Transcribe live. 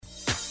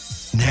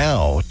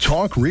Now,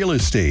 Talk Real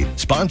Estate,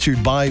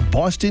 sponsored by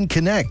Boston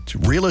Connect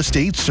Real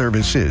Estate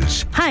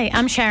Services. Hi,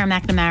 I'm Sharon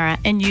McNamara,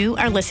 and you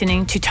are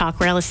listening to Talk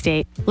Real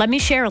Estate. Let me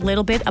share a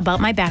little bit about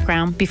my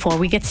background before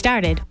we get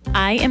started.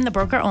 I am the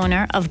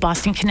broker-owner of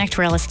Boston Connect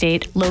Real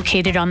Estate,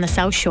 located on the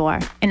South Shore,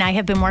 and I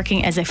have been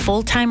working as a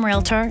full-time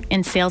realtor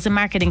and sales and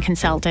marketing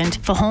consultant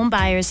for home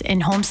buyers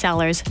and home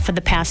sellers for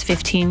the past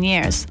 15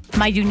 years.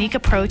 My unique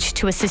approach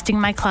to assisting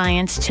my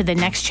clients to the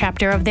next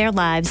chapter of their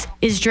lives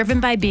is driven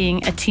by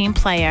being a team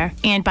player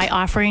and by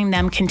offering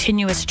them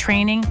continuous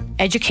training,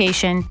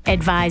 education,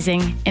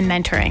 advising, and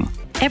mentoring.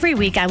 Every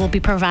week, I will be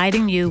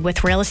providing you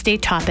with real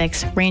estate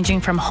topics ranging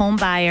from home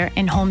buyer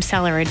and home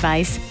seller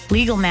advice,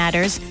 legal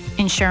matters,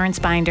 insurance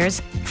binders,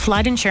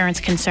 flood insurance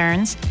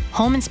concerns,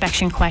 home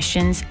inspection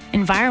questions,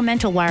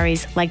 environmental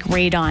worries like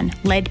radon,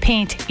 lead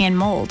paint, and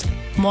mold,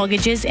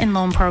 mortgages and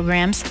loan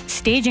programs,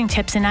 staging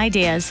tips and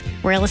ideas,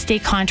 real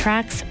estate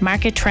contracts,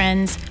 market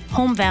trends,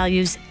 home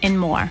values, and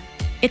more.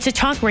 It's a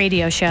talk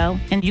radio show,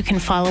 and you can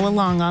follow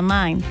along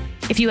online.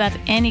 If you have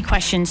any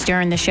questions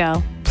during the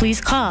show, please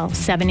call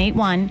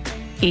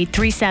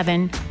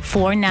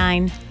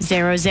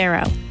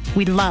 781-837-4900.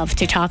 We'd love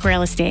to talk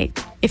real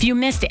estate. If you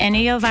missed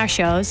any of our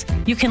shows,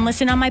 you can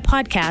listen on my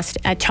podcast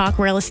at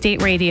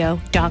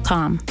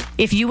talkrealestateradio.com.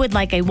 If you would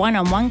like a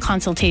one-on-one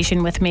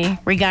consultation with me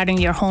regarding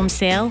your home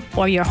sale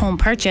or your home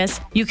purchase,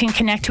 you can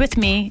connect with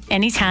me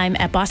anytime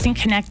at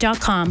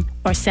bostonconnect.com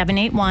or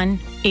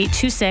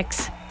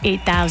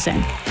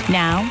 781-826-8000.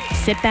 Now,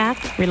 sit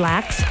back,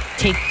 relax,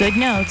 take good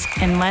notes,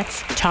 and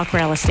let's talk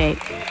real estate.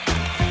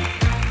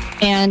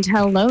 And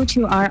hello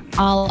to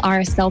all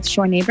our South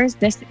Shore neighbors.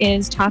 This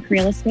is Talk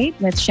Real Estate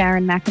with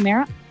Sharon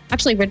McNamara.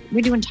 Actually,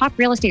 we're doing Talk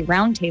Real Estate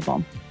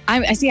Roundtable.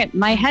 I see it.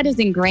 My head is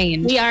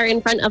ingrained. We are in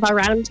front of a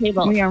round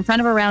table. We are in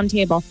front of a round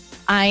table.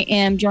 I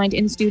am joined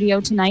in studio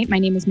tonight. My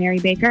name is Mary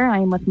Baker. I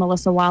am with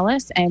Melissa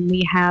Wallace, and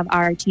we have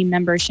our team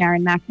members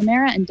Sharon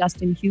McNamara and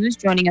Dustin Hughes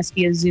joining us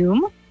via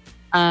Zoom.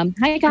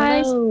 Hi,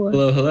 guys.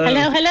 Hello, hello.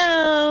 Hello,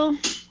 hello.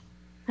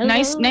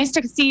 Nice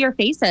to see your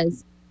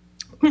faces.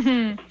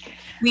 I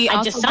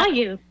just saw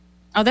you.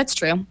 Oh, that's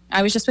true.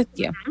 I was just with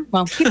you.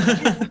 Well,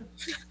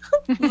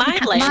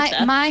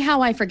 my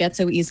how I forget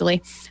so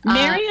easily.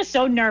 Mary is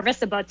so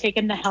nervous about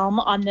taking the helm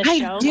on this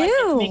show. Do. Like,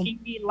 it's making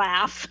me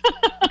laugh.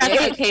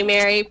 That's okay,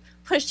 Mary.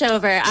 Push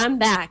over. I'm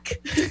back.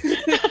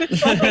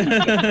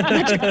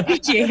 Much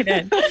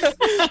appreciated.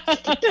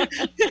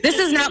 This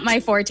is not my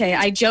forte.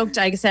 I joked.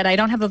 I said I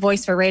don't have a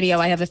voice for radio.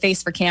 I have a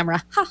face for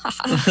camera.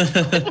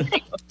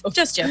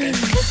 Just joking.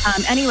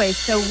 Anyway,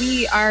 so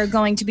we are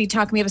going to be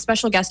talking. We have a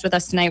special guest with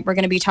us tonight. We're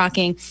going to be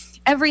talking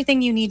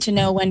everything you need to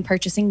know when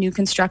purchasing new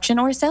construction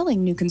or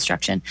selling new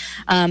construction.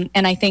 And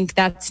I think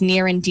that's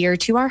near and dear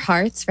to our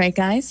hearts, right,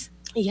 guys?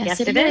 Yes,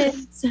 it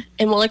is.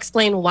 And we'll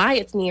explain why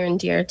it's near and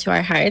dear to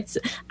our hearts.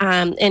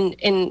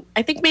 And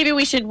I think maybe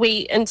we should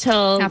wait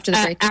until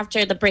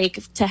after the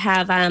break to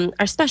have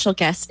our special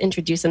guest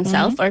introduce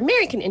himself, or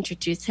Mary can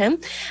introduce him.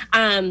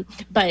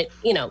 But,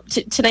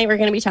 tonight we're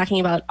going to be talking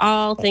about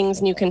all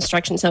things new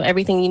construction. So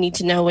everything you need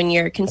to know when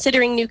you're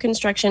considering new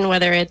construction,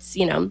 whether it's,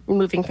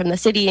 moving from the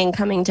city and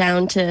coming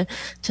down to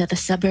the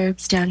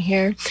suburbs down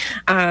here,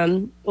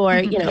 or,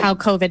 how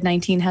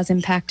COVID-19 has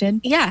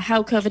impacted. Yeah,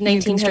 how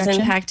COVID-19 has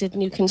impacted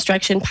new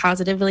construction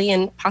positively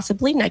and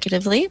possibly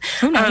negatively.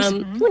 Who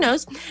knows? Who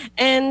knows?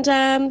 And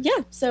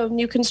so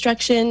new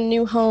construction,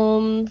 new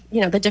home,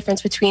 the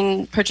difference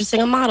between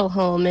purchasing a model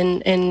home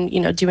and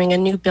doing a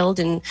new build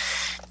and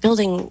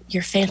building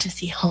your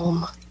fantasy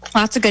home.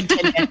 Lots of good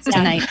tidbits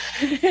tonight.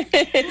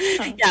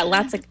 Yeah,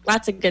 lots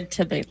of good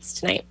tidbits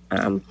tonight.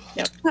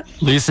 Yep.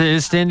 Lisa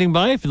is standing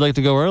by if you'd like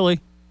to go early.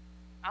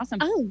 Awesome.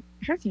 Oh,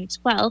 perfect.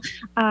 Well,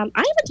 I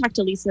haven't talked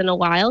to Lisa in a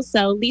while.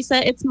 So,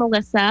 Lisa, it's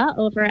Melissa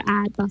over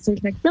at Boston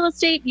Connect Real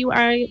Estate. You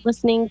are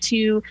listening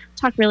to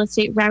Talk Real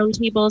Estate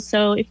Roundtable.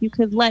 So, if you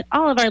could let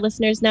all of our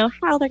listeners know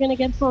how they're going to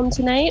get home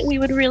tonight, we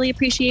would really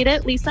appreciate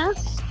it. Lisa?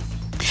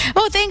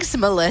 Well, thanks,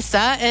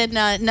 Melissa, and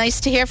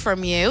nice to hear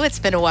from you. It's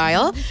been a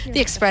while.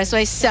 The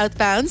expressway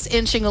southbound's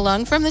inching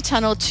along from the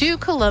tunnel to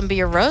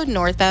Columbia Road.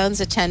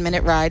 Northbound's a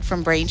 10-minute ride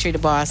from Braintree to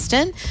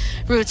Boston.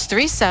 Routes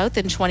 3 south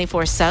and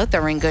 24 south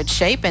are in good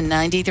shape, and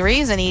 93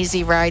 is an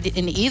easy ride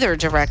in either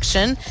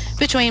direction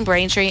between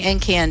Braintree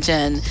and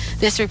Canton.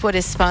 This report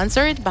is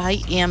sponsored by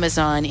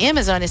Amazon.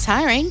 Amazon is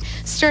hiring.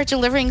 Start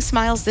delivering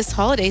smiles this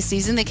holiday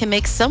season that can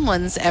make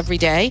someone's every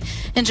day.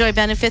 Enjoy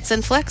benefits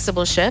and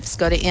flexible shifts.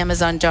 Go to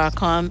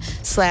Amazon.com/apply.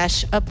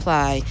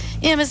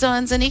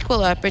 Amazon's an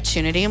equal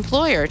opportunity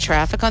employer.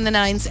 Traffic on the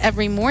 9s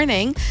every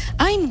morning.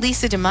 I'm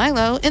Lisa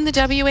DeMilo in the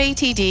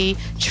WATD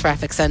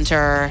Traffic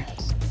Center.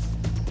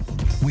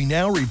 We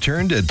now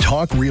return to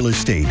Talk Real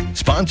Estate,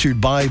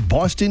 sponsored by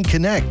Boston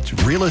Connect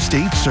Real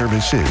Estate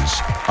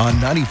Services on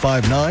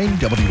 95.9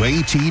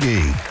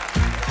 WATD.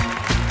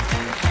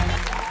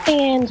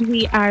 And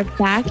we are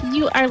back.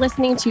 You are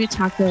listening to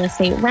Talk Real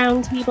Estate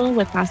Roundtable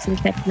with Boston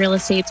Connect Real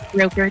Estate's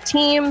broker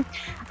team.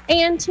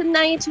 And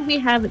tonight we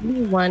have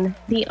the one,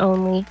 the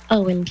only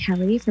Owen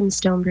Kelly from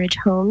Stonebridge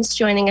Homes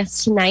joining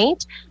us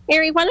tonight.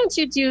 Mary, why don't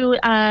you do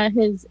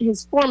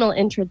his formal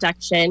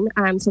introduction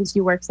since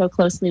you work so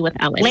closely with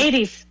Owen?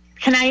 Ladies,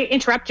 can I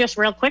interrupt just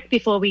real quick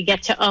before we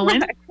get to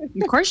Owen?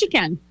 Of course you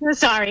can.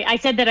 Sorry, I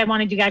said that I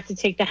wanted you guys to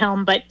take the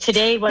helm, but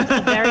today was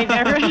a very,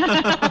 very...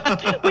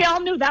 we all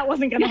knew that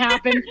wasn't going to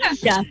happen.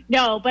 Yeah.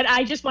 No, but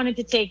I just wanted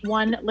to take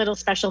one little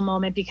special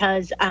moment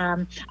because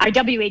our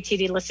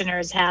WATD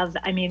listeners have,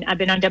 I've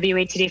been on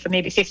WATD for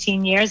maybe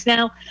 15 years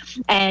now,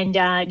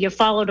 and you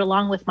followed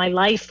along with my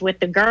life with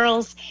the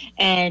girls,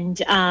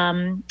 and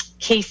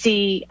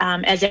Casey,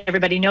 as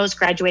everybody knows,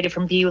 graduated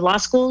from BU Law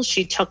School.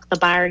 She took the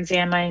bar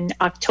exam in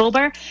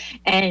October,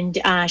 and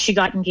she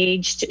got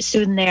engaged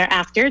soon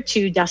thereafter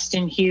to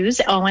Dustin Hughes.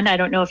 Owen, I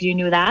don't know if you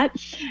knew that.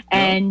 No.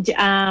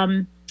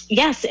 And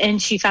yes,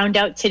 and she found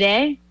out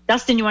today.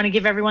 Dustin, you want to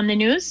give everyone the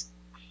news?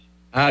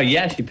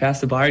 Yeah, she passed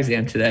the bar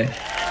exam today.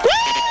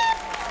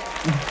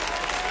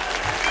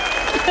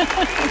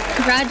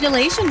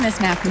 Congratulations, Miss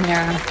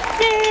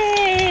McNamara.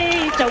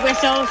 Yay! So we're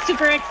so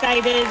super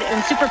excited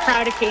and super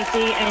proud of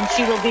Casey, and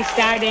she will be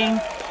starting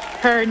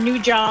her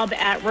new job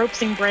at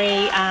Ropes and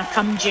Gray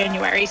come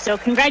January. So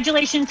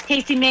congratulations,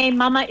 Casey May.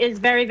 Mama is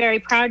very, very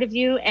proud of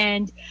you.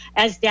 And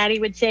as Daddy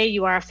would say,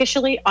 you are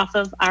officially off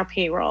of our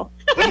payroll.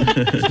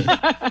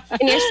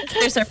 And your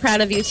sisters are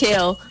proud of you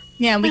too.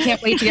 Yeah, we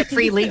can't wait to get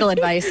free legal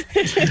advice.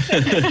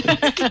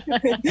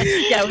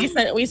 Yeah,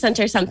 we sent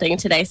her something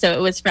today. So it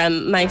was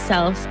from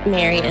myself,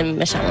 Mary, and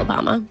Michelle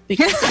Obama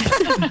because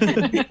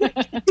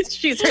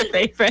she's her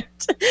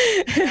favorite.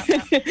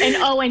 And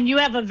Owen, you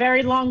have a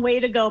very long way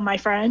to go, my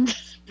friend.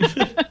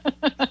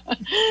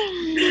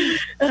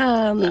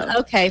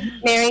 Okay,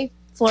 Mary,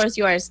 floor is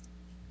yours.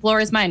 Floor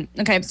is mine.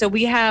 Okay, so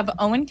we have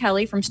Owen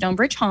Kelly from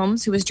Stonebridge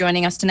Homes who is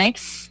joining us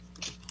tonight.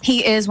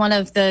 He is one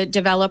of the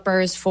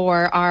developers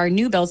for our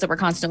new builds that we're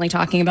constantly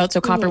talking about, so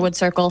Copperwood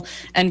Circle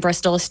and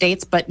Bristol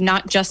Estates, but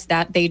not just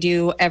that. They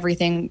do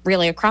everything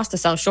really across the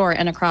South Shore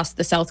and across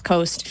the South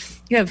Coast.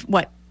 You have,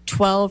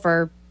 12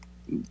 or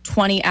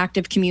 20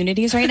 active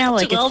communities right now?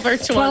 12 or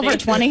 20. 12 or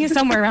 20,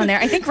 somewhere around there.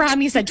 I think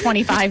Rami said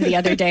 25 the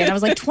other day, and I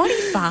was like,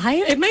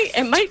 25?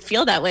 It might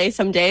feel that way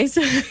some days.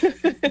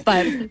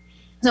 But...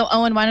 So,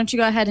 Owen, why don't you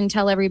go ahead and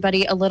tell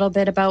everybody a little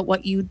bit about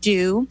what you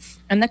do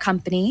and the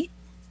company,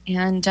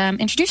 and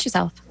introduce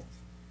yourself.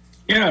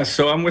 Yeah,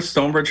 so I'm with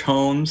Stonebridge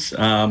Homes.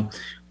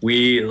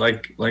 We,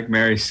 like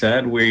Mary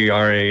said, we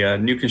are a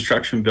new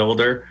construction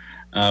builder.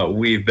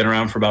 We've been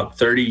around for about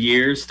 30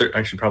 years,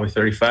 actually probably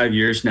 35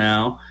 years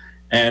now.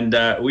 And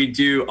we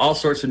do all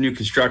sorts of new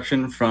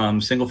construction,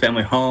 from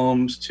single-family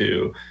homes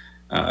to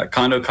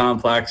condo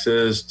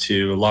complexes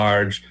to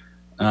large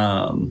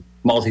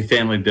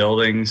multifamily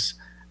buildings.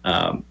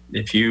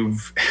 If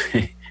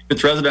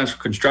it's residential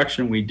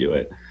construction, we do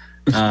it.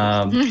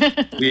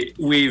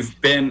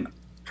 We've been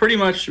pretty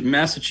much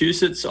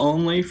Massachusetts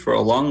only for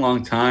a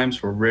long time,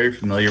 so we're very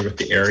familiar with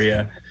the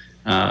area.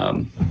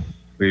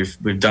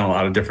 We've done a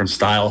lot of different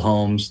style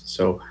homes,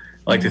 so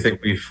I like to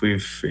think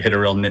we've hit a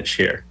real niche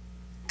here.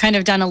 Kind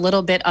of done a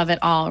little bit of it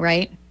all,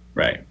 right?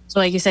 Right. So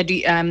like you said,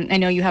 I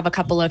know you have a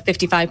couple of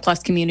 55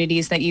 plus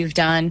communities that you've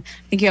done.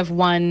 I think you have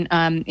one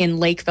in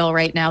Lakeville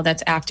right now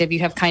that's active. You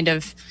have kind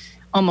of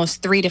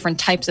almost 3 different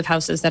types of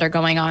houses that are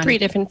going on. 3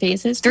 different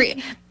phases.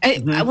 3.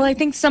 Well, I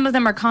think some of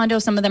them are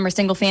condos, some of them are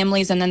single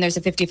families, and then there's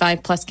a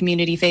 55 plus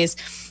community phase.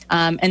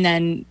 And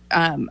then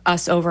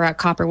us over at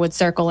Copperwood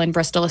Circle and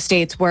Bristol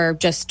Estates, we're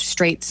just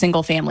straight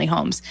single family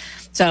homes.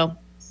 So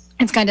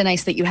it's kind of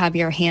nice that you have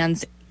your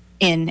hands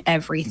in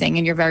everything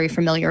and you're very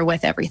familiar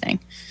with everything.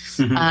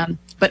 Mm-hmm.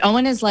 But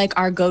Owen is like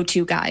our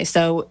go-to guy.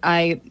 So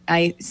I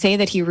say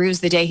that he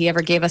rues the day he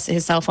ever gave us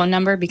his cell phone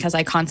number because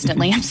I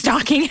constantly am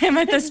stalking him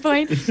at this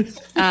point.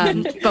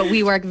 But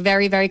we work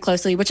very, very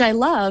closely, which I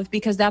love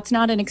because that's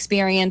not an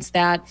experience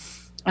that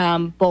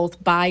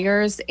both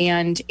buyers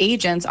and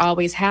agents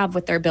always have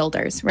with their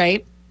builders,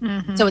 right?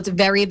 Mm-hmm. So it's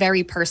very,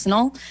 very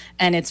personal,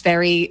 and it's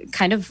very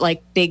kind of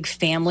like big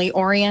family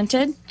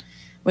oriented,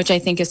 which I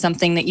think is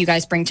something that you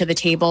guys bring to the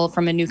table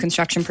from a new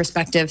construction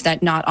perspective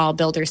that not all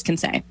builders can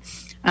say.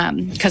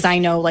 Because I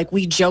know, like,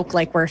 we joke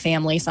like we're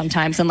family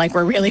sometimes and like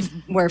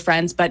we're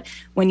friends, but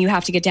when you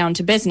have to get down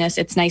to business,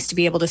 it's nice to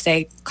be able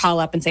to call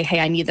up and say,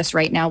 hey, I need this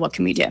right now. What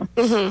can we do?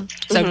 Mm-hmm.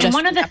 So just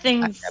one of the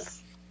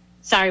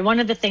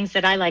things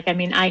that I like,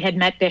 I had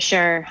met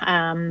Bisher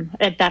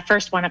at that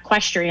first one,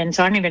 Equestrian,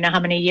 so I don't even know how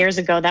many years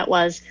ago that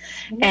was.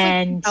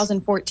 And like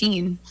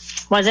 2014.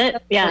 Was it?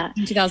 Yeah.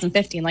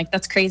 2015. Like,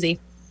 that's crazy.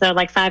 So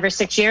like 5 or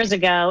 6 years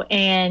ago.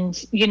 And,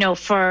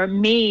 for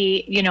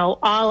me,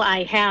 all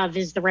I have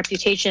is the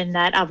reputation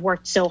that I've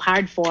worked so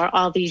hard for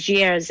all these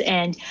years.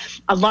 And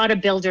a lot of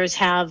builders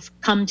have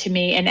come to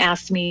me and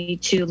asked me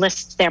to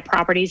list their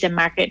properties and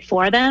market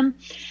for them.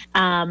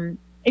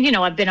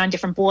 I've been on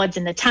different boards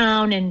in the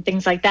town and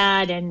things like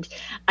that. And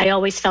I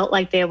always felt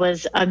like there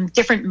was a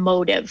different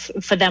motive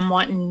for them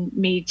wanting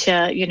me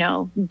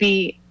to,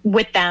 be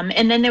with them.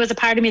 And then there was a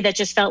part of me that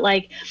just felt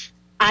like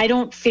I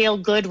don't feel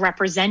good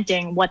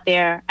representing what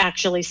they're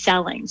actually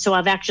selling. So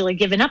I've actually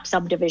given up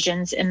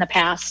subdivisions in the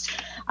past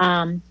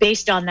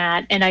based on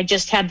that. And I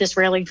just had this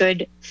really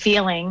good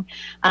feeling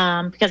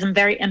because I'm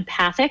very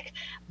empathic.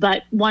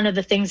 But one of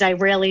the things I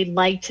really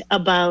liked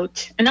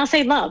about, and I'll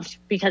say loved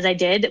because I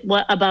did,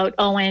 what about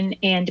Owen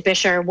and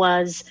Bisher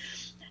was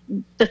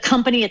the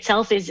company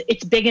itself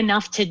it's big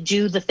enough to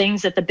do the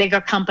things that the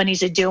bigger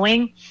companies are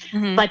doing,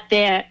 but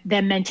their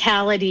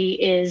mentality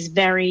is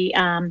very,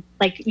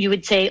 like you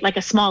would say, like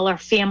a smaller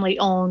family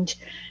owned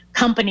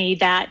company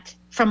that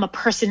from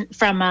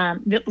a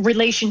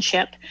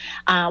relationship,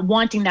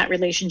 wanting that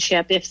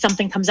relationship. If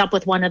something comes up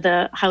with one of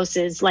the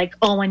houses, like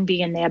Owen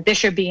being there,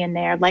 Bisher being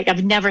there, like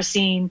I've never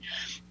seen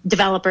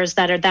developers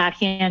that are that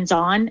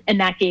hands-on, and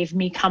that gave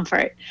me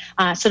comfort.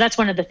 So that's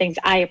one of the things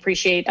I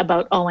appreciate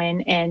about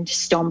Owen and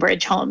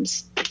Stonebridge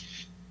Homes.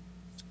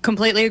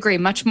 Completely agree.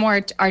 Much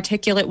more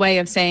articulate way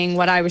of saying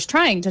what I was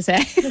trying to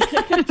say.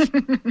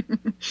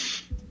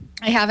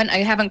 I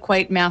haven't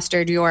quite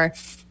mastered your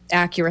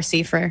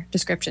accuracy for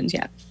descriptions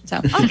yet, so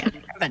I'll get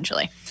there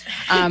eventually.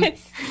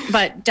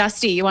 But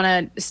Dusty, you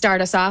want to start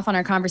us off on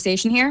our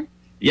conversation here?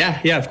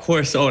 Yeah, of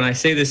course. Oh, and I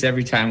say this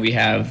every time we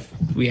have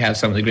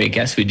some of the great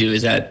guests we do,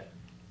 is that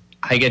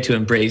I get to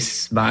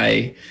embrace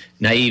my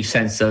naive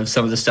sense of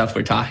some of the stuff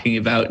we're talking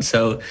about.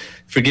 So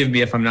forgive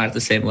me if I'm not at the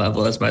same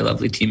level as my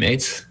lovely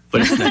teammates, but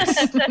it's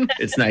nice.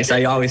 It's nice.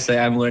 I always say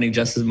I'm learning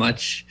just as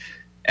much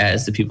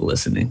as the people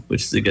listening,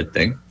 which is a good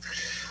thing.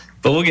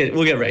 But we'll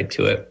get right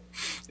to it.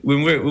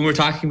 When we're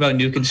talking about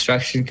new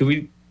construction,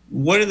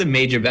 what are the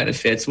major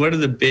benefits? What are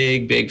the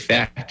big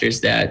factors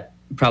that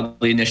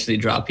probably initially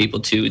draw people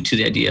to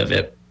the idea of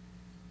it?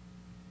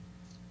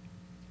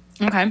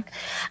 Okay.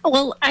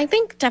 Well, I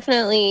think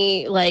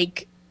definitely,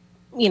 like,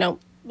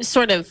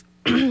 sort of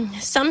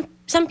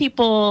some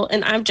people,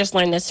 and I've just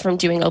learned this from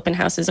doing open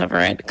houses over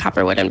at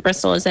Copperwood in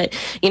Bristol, is that,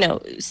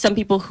 some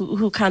people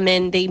who come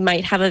in, they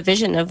might have a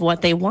vision of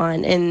what they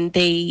want, and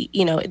they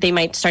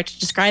might start to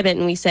describe it,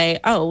 and we say,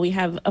 oh, we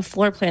have a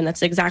floor plan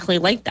that's exactly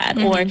like that.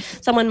 Or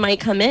someone might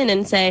come in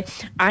and say,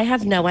 I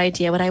have no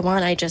idea what I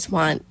want, I just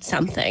want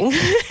something.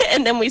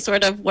 And then we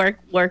sort of work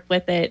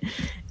with it.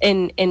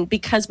 And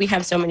because we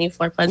have so many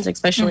floor plans,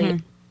 especially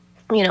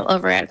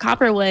over at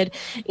Copperwood,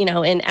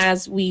 and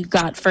as we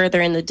got further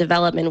in the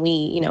development,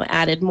 we,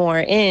 added more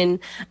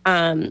in,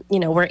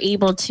 we're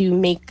able to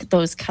make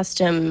those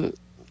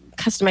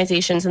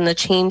customizations and the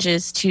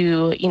changes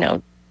to,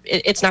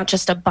 it's not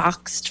just a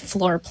boxed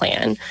floor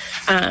plan.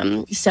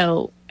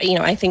 So,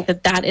 I think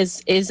that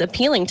is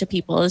appealing to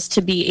people, is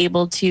to be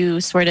able to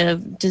sort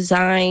of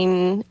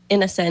design,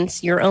 in a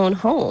sense, your own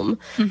home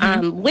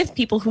with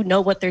people who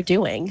know what they're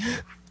doing.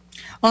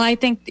 Well, I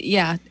think,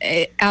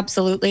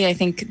 absolutely. I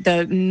think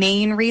the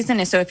main reason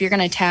is, so if you're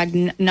going to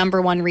tag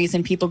number one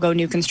reason people go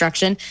new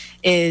construction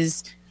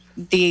is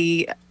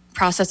the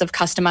process of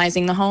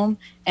customizing the home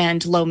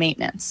and low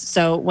maintenance.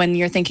 So when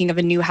you're thinking of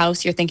a new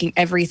house, you're thinking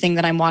everything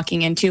that I'm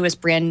walking into is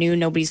brand new.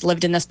 Nobody's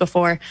lived in this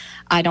before.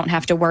 I don't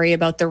have to worry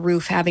about the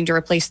roof, having to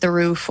replace the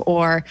roof,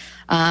 or,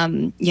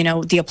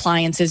 the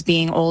appliances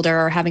being older,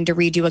 or having to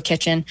redo a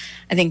kitchen.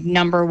 I think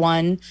number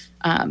one,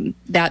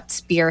 that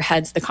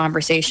spearheads the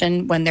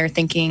conversation when they're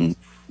thinking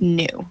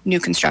new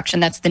construction.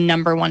 That's the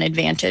number one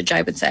advantage,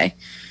 I would say.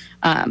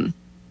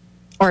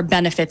 Or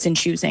benefits in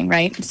choosing,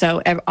 right?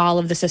 So all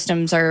of the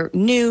systems are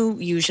new.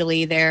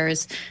 Usually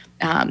there's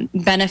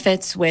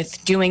benefits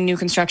with doing new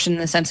construction in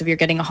the sense of you're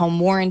getting a home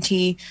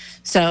warranty.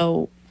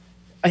 So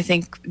I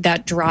think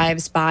that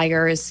drives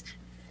buyers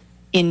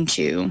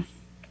into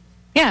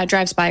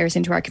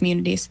our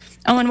communities.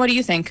 Owen, what do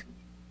you think?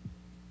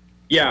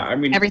 Yeah, I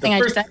mean, everything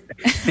I just said.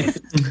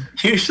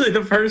 Usually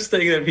the first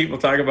thing that people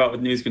talk about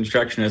with new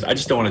construction is, I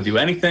just don't want to do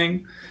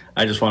anything.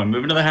 I just want to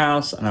move into the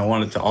house and I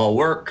want it to all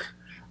work.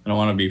 I don't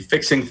want to be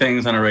fixing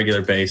things on a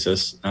regular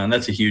basis, and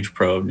that's a huge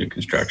pro of new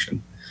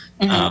construction.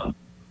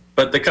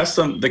 But the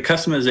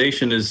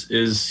customization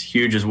is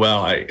huge as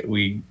well.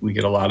 We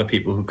get a lot of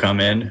people who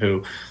come in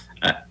who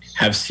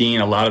have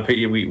seen a lot of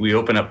people. We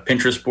open up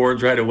Pinterest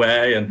boards right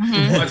away, and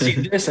I've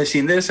seen this, I've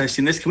seen this, I've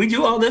seen this. Can we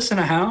do all this in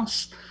a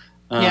house?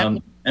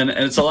 And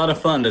it's a lot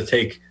of fun to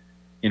take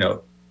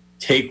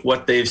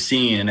what they've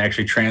seen and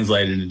actually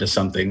translate it into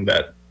something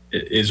that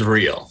is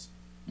real.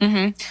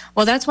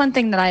 Well, that's one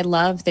thing that I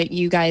love that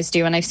you guys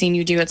do, and I've seen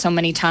you do it so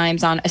many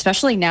times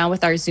especially now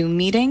with our Zoom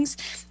meetings,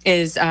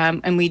 is,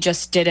 and we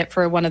just did it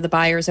for one of the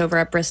buyers over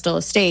at Bristol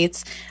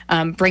Estates,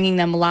 bringing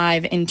them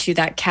live into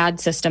that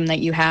CAD system that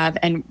you have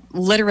and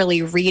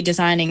literally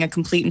redesigning a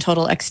complete and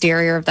total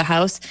exterior of the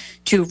house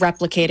to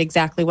replicate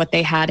exactly what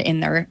they had in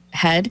their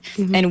head.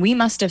 And we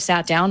must have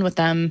sat down with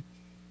them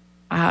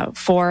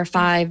 4,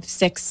 5,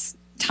 6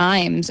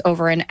 times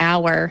over an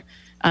hour,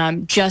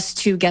 just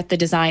to get the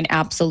design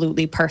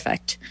absolutely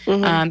perfect,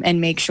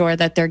 and make sure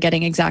that they're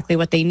getting exactly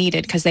what they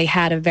needed, because they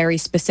had a very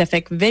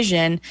specific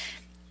vision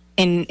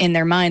in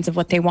their minds of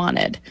what they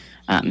wanted.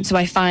 So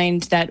I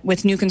find that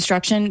with new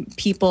construction,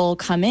 people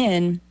come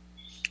in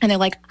and they're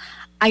like,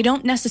 I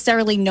don't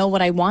necessarily know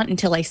what I want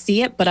until I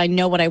see it, but I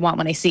know what I want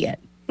when I see it.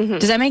 Mm-hmm.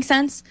 Does that make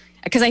sense?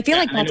 Because I feel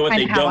like that's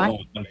kind of how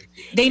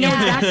they know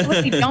exactly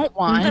what they don't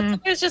want. That's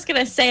what I was just going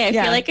to say. I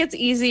feel like it's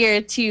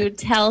easier to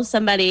tell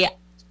somebody,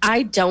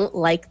 I don't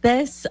like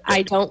this.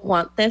 I don't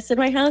want this in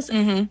my house.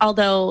 Mm-hmm.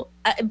 Although,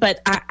 but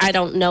I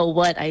don't know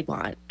what I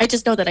want. I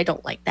just know that I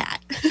don't like that.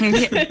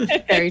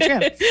 Very true.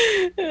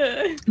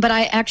 But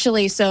I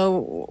actually,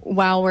 so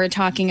while we're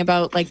talking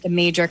about like the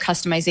major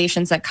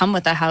customizations that come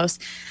with the house,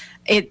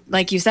 it,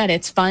 like you said,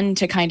 it's fun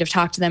to kind of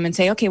talk to them and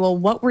say, okay, well,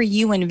 what were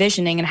you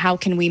envisioning and how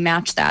can we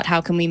match that?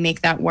 How can we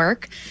make that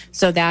work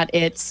so that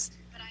it's,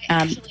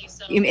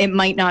 it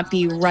might not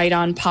be right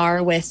on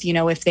par with, you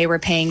know, if they were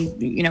paying,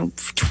 you know,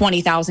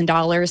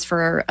 $20,000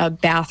 for a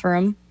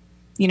bathroom,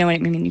 you know what I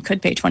mean? You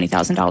could pay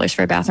 $20,000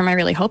 for a bathroom. I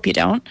really hope you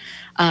don't.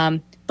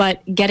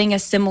 But getting a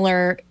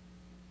similar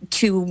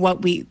to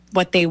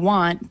what they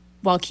want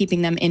while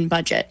keeping them in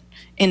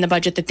the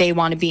budget that they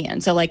want to be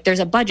in. So like there's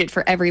a budget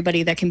for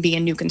everybody that can be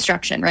in new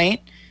construction,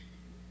 right?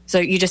 So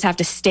you just have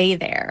to stay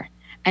there.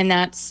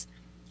 And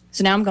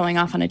so now I'm going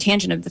off on a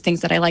tangent of the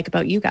things that I like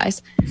about you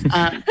guys.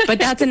 But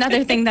that's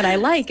another thing that I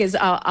like is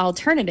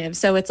alternative.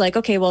 So it's like,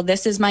 okay, well,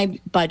 this is my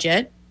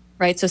budget,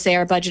 right? So say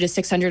our budget is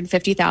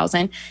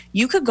 $650,000.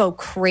 You could go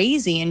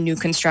crazy in new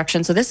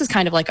construction. So this is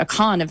kind of like a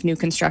con of new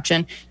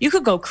construction. You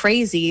could go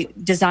crazy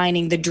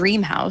designing the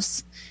dream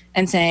house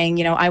and saying,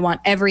 you know, I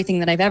want everything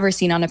that I've ever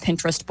seen on a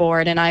Pinterest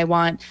board, and I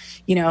want,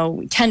 you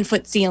know,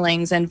 10-foot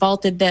ceilings and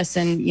vaulted this,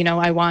 and, you know,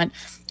 I want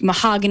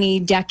mahogany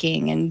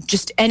decking and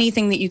just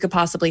anything that you could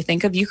possibly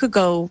think of. You could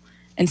go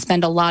and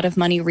spend a lot of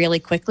money really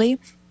quickly.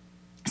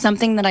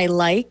 Something that I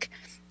like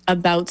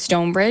about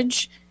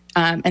Stonebridge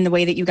and the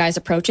way that you guys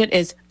approach it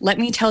is, let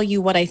me tell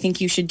you what I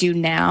think you should do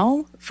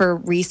now for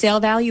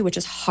resale value, which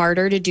is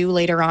harder to do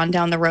later on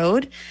down the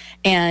road.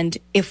 And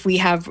if we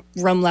have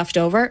room left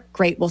over,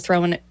 great, we'll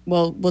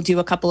do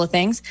a couple of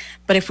things.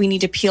 But if we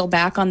need to peel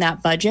back on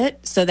that budget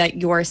so that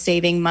you're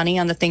saving money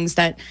on the things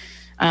that,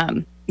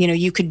 you know,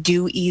 you could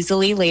do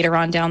easily later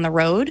on down the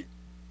road.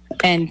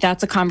 And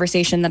that's a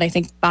conversation that I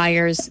think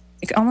buyers,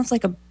 almost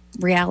like a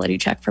reality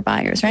check for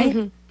buyers, right?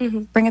 Mm-hmm,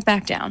 mm-hmm. Bring it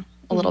back down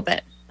a little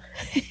bit.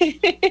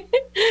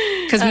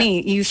 Because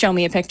you show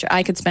me a picture,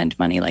 I could spend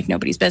money like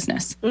nobody's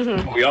business.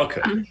 Mm-hmm. We all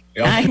could.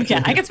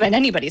 I could spend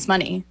anybody's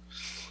money.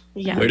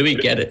 Yeah. Where do we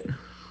get it?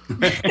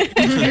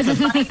 There's a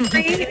money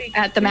tree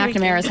at the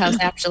McNamara's house,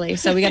 actually.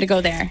 So we got to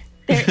go there.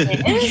 There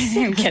is.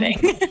 I'm kidding.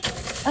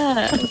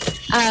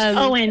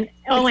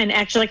 Owen,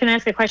 actually, can I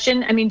ask a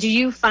question? I mean, do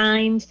you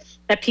find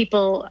that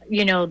people,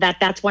 you know,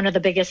 that's one of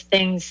the biggest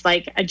things,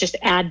 like just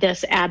add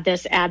this,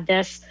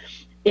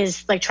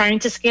 is like trying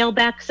to scale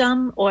back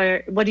some?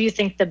 Or what do you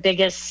think the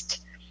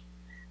biggest,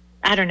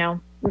 I don't know,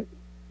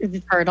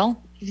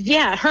 hurdle?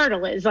 Yeah,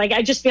 hurdle is. Like,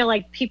 I just feel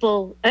like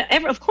people,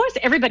 of course,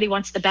 everybody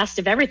wants the best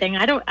of everything.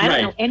 I don't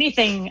know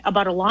anything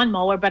about a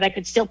lawnmower, but I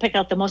could still pick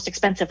out the most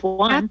expensive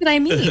one. That's what I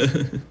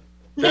mean.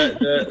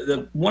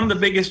 The one of the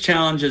biggest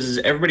challenges is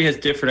everybody has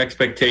different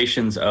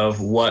expectations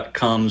of what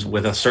comes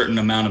with a certain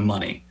amount of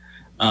money.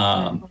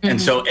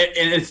 And so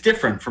it's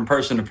different from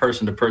person to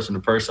person to person to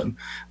person.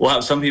 We'll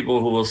have some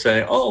people who will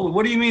say, oh,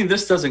 what do you mean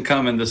this doesn't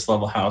come in this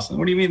level house? And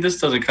what do you mean this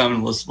doesn't come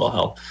in this level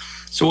house?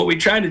 So what we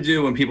try to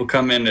do when people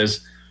come in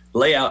is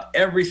lay out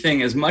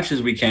everything as much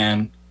as we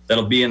can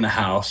that'll be in the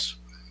house.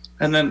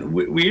 And then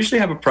we usually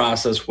have a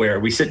process where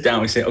we sit down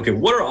and we say, okay,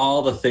 what are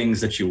all the things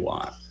that you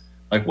want?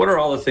 Like, what are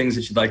all the things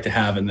that you'd like to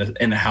have in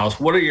the house?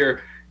 What are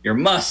your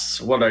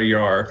musts? What are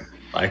your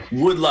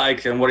would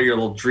like, and what are your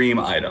little dream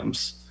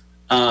items?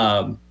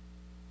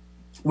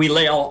 We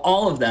lay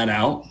all of that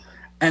out,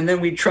 and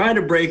then we try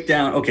to break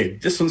down, okay,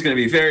 this one's going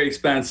to be very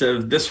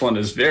expensive. This one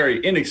is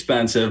very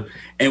inexpensive.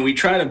 And we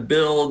try to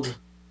build,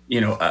 you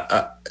know,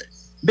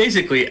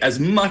 basically as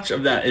much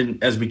of that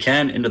as we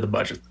can into the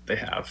budget that they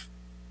have.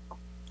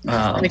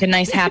 Like a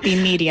nice happy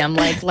medium.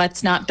 Like,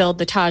 let's not build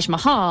the Taj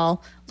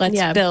Mahal.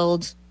 Let's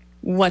build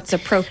what's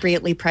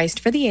appropriately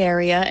priced for the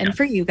area and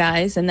for you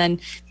guys. And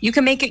then you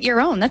can make it your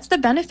own. That's the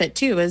benefit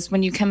too, is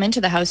when you come into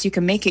the house, you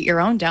can make it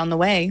your own down the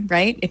way,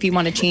 right? If you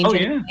want to change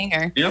anything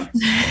or...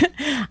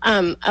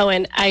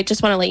 Owen, I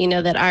just want to let you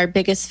know that our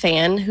biggest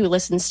fan who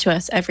listens to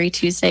us every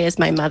Tuesday is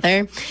my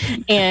mother.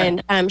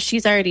 And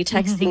she's already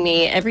texting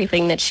me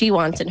everything that she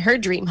wants in her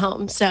dream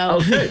home.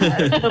 So,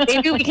 so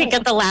maybe we can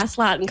get the last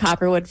lot in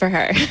Copperwood for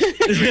her.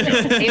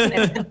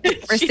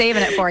 We're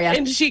saving it for you.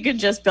 And she can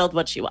just build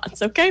what she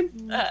wants, okay?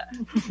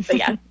 But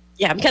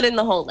yeah, I'm getting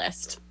the whole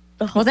list.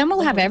 Well, then we'll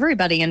have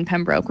everybody in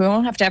Pembroke. We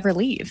won't have to ever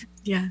leave.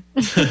 Yeah.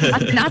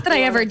 Not that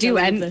I ever do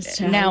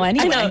now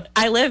anyway. I know.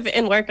 I live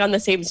and work on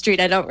the same street.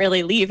 I don't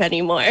really leave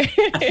anymore. I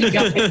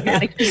don't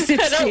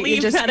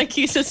leave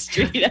Matakeesis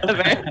Street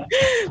ever.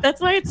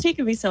 That's why it's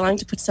taken me so long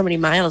to put so many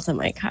miles on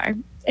my car.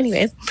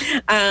 Anyways,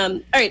 all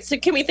right. So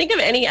can we think of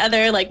any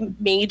other like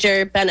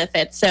major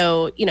benefits?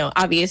 So, you know,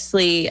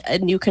 obviously a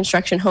new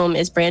construction home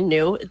is brand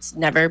new. It's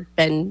never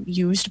been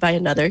used by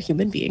another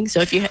human being.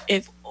 So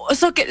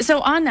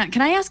So on that,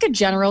 can I ask a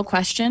general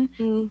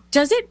question?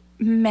 Does it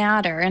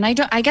matter? And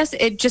I guess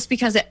it just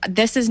because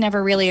this has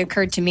never really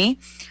occurred to me.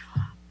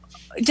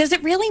 does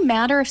it really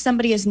matter if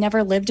somebody has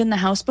never lived in the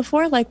house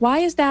before? Like, why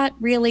is that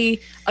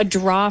really a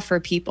draw for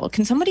people?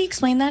 Can somebody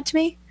explain that to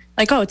me?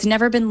 Like, oh, it's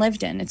never been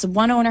lived in. It's a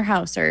one-owner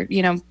house, or,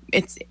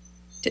 it's...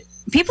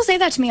 People say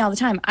that to me all the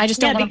time. I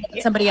just don't want to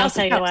let somebody else.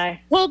 I'll tell you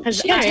why. Well,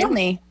 tell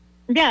me.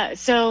 Yeah.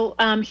 So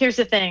here's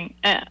the thing.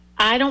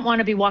 I don't want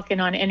to be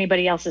walking on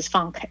anybody else's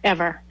funk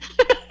ever.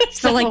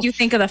 So like you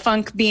think of the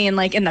funk being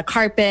like in the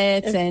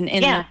carpets and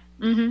in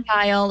the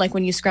tile, like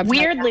when you scrub.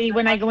 Weirdly,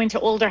 when I go into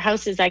older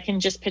houses, I can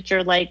just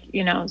picture like,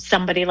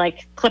 somebody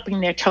like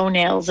clipping their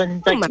toenails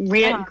and like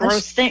weird,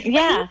 gross thing.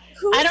 Yeah.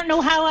 I don't know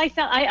how I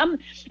felt.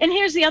 And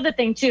here's the other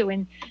thing too.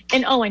 And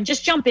Owen,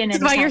 just jump in.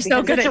 That's why you're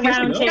so good at a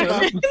round table.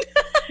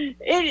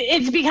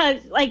 It's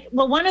because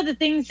one of the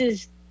things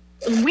is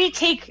we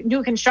take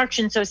new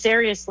construction so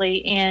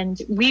seriously, and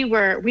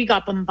we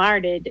got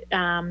bombarded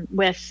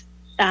with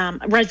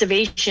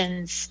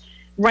reservations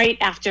right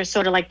after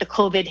sort of like the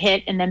COVID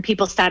hit, and then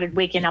people started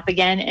waking up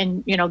again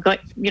and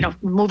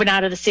moving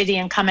out of the city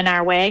and coming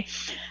our way.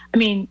 I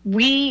mean,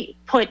 we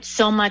put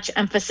so much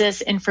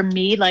emphasis, and for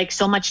me, like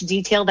so much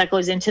detail that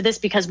goes into this,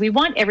 because we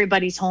want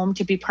everybody's home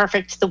to be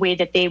perfect the way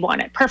that they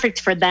want it,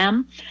 perfect for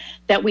them.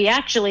 That we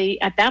actually,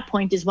 at that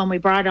point, is when we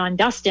brought on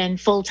Dustin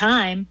full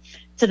time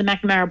to the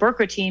McNamara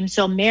broker team,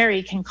 so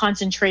Mary can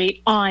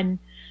concentrate on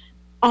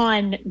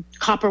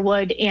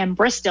Copperwood and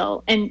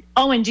Bristol. And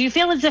Owen, do you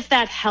feel as if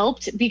that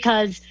helped?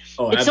 Because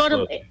it's sort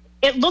of,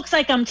 it looks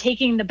like I'm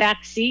taking the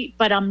back seat,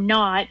 but I'm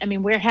not. I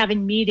mean, we're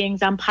having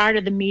meetings. I'm part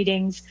of the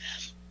meetings.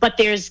 But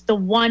there's the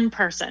one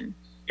person.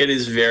 It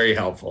is very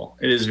helpful.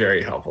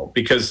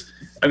 Because,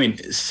 I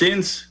mean,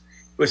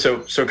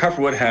 so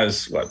Copperwood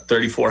has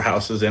 34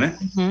 houses in it.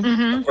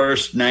 Mm-hmm. The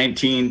first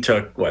 19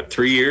 took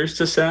 3 years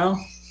to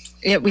sell?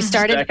 Yeah, we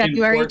started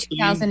February 14,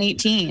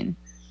 2018.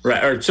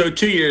 Right, or so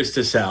 2 years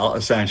to sell,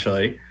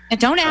 essentially.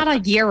 And don't add a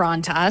year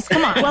on to us.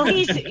 Come on. Well,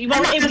 it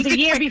was a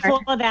year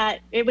before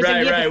that. It was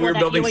a year before we're that.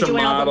 building some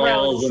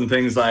models and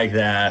things like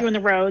that. Doing the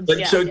roads,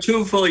 But so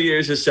 2 full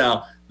years to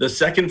sell. The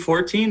second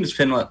 14 has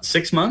been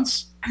 6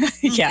 months?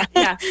 Yeah.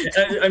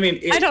 I mean,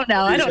 I don't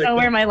know. I don't know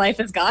where my life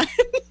has gone.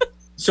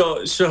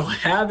 So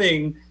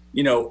having,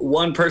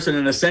 one person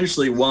and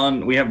essentially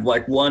we have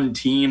one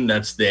team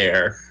that's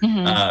there,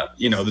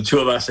 the two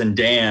of us and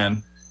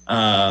Dan,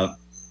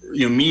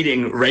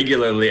 meeting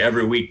regularly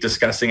every week,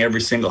 discussing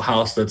every single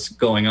house that's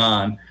going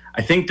on.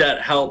 I think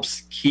that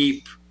helps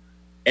keep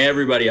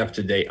everybody up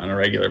to date on a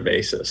regular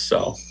basis.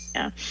 So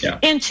yeah.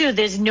 And two,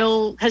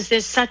 because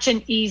there's such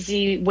an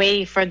easy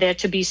way for there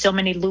to be so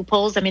many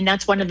loopholes. I mean,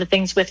 that's one of the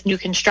things with new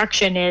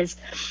construction is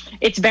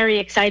it's very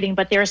exciting,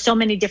 but there are so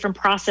many different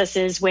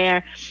processes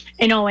where,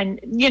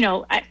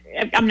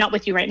 I'm not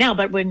with you right now,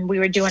 but when we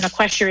were doing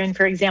equestrian,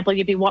 for example,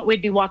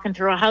 we'd be walking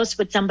through a house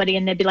with somebody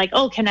and they'd be like,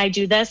 oh, can I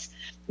do this?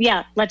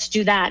 Yeah, let's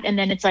do that. And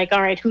then it's like,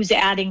 all right, who's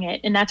adding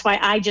it? And that's why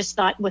I just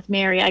thought with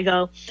Mary, I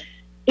go,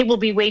 it will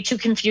be way too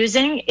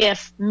confusing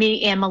if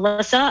me and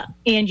Melissa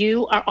and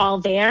you are all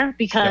there,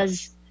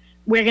 because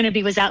we're going to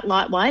be, was that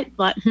lot what?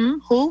 Lot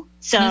who?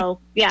 So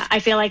yeah, I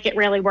feel like it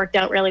really worked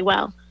out really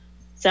well.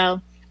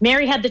 So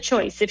Mary had the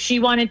choice if she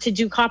wanted to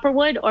do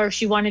Copperwood or if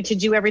she wanted to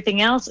do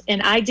everything else.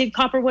 And I did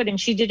Copperwood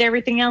and she did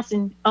everything else.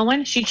 And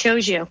Owen, she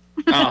chose you.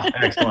 Oh,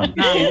 excellent.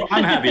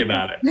 I'm happy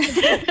about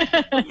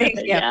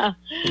it. Yeah.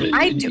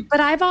 I do,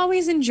 but I've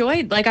always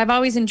enjoyed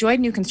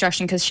new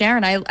construction, because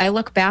Sharon, I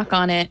look back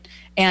on it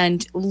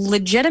and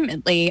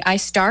legitimately I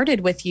started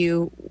with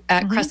you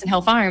at Crescent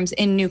Hill Farms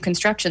in new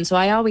construction. So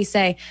I always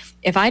say,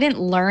 if I didn't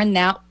learn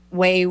that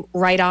way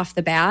right off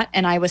the bat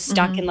and I was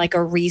stuck in like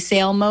a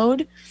resale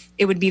mode,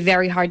 it would be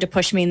very hard to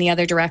push me in the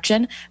other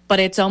direction. But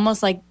it's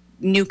almost like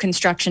new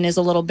construction is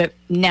a little bit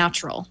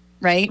natural,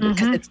 right?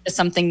 Because it's just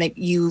something that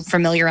you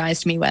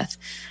familiarized me with.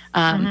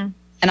 And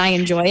I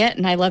enjoy it.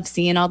 And I love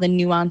seeing all the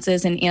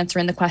nuances and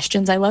answering the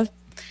questions. I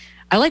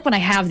like when I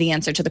have the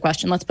answer to the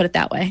question. Let's put it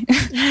that way.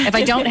 If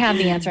I don't have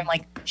the answer, I'm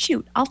like,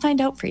 shoot, I'll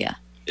find out for you.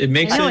 It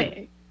makes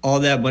it all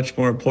that much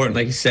more important.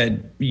 Like you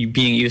said, you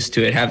being used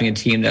to it, having a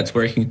team that's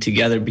working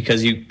together,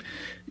 because you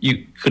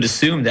could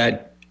assume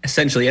that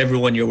essentially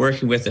everyone you're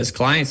working with as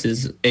clients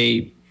is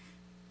a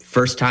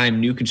first-time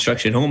new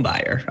construction home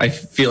buyer. I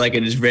feel like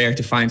it is rare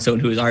to find someone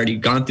who has already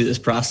gone through this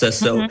process.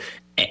 So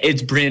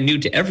it's brand new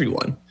to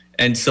everyone.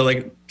 And so,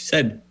 like you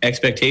said,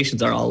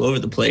 expectations are all over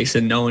the place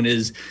and no one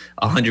is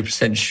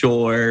 100%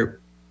 sure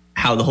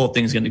how the whole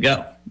thing's going to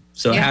go.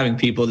 So having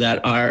people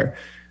that are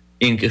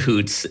in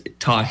cahoots,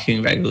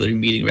 talking regularly,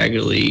 meeting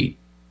regularly,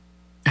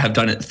 have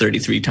done it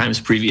 33 times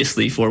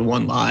previously for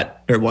one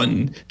lot or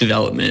one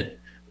development,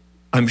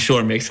 I'm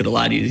sure makes it a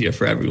lot easier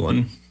for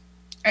everyone.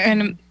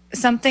 And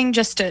something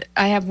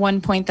I have one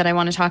point that I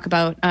want to talk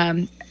about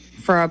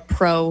for a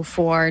pro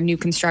for new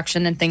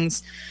construction and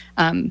things.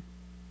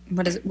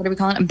 What do we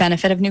call it? A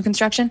benefit of new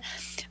construction.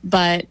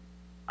 But,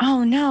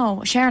 oh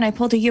no, Sharon, I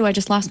pulled a U. I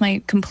just lost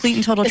my complete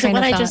and total train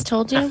of thought. Is it what I just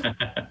told you?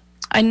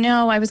 I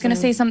know. I was going to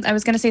say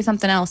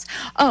something else.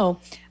 Oh,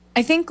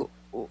 I think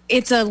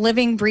it's a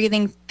living,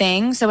 breathing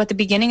thing. So at the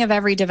beginning of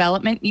every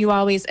development, you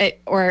always,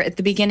 or at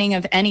the beginning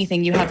of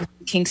anything, you have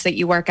kinks that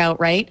you work out,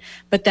 right?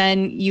 But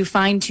then you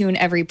fine tune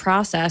every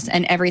process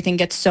and everything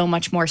gets so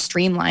much more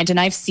streamlined. And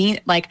I've seen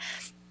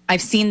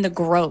the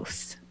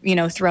growth,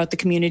 throughout the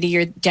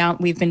community.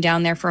 We've been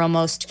down there for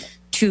almost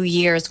 2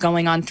 years,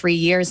 going on 3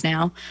 years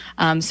now.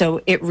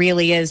 So it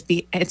really is,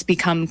 it's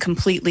become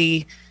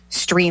completely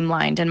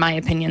streamlined, in my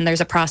opinion.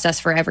 There's a process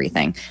for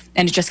everything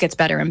and it just gets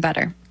better and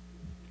better.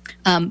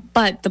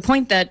 But the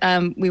point that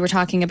we were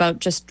talking about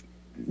just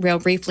real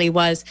briefly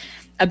was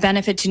a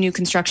benefit to new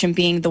construction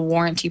being the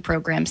warranty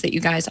programs that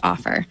you guys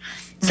offer.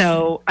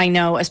 So I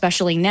know,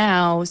 especially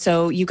now,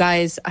 so you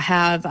guys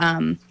have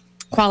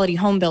Quality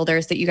Home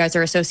Builders that you guys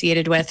are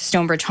associated with,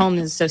 Stonebridge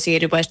Homes is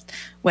associated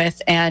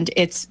with, and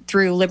it's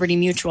through Liberty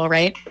Mutual,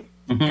 right?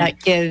 Mm-hmm. That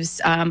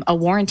gives a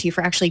warranty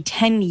for actually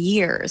 10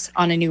 years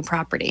on a new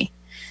property.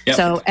 Yep.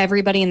 So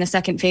everybody in the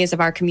second phase of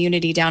our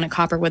community down at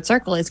Copperwood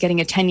Circle is getting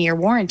a 10-year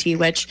warranty,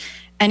 which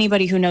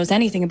anybody who knows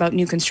anything about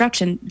new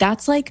construction,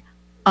 that's like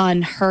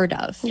unheard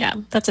of. Yeah,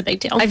 that's a big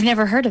deal. I've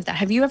never heard of that.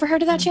 Have you ever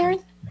heard of that, Sharon?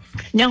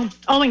 No.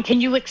 Owen, can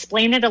you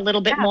explain it a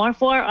little bit more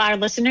for our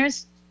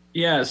listeners?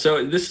 Yeah,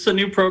 so this is a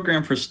new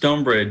program for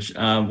Stonebridge.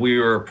 We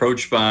were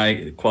approached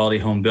by Quality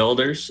Home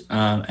Builders,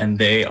 and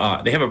they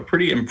have a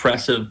pretty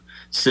impressive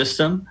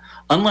system.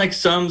 Unlike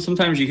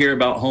sometimes you hear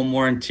about home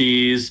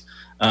warranties,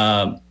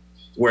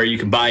 where you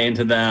can buy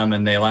into them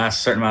and they last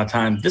a certain amount of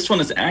time. This one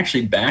is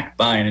actually backed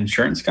by an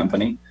insurance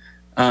company,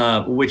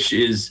 which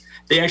is,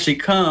 they actually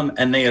come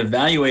and they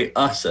evaluate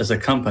us as a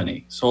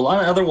company. So a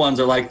lot of other ones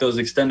are like those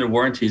extended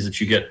warranties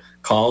that you get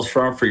calls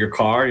from for your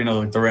car,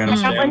 like the random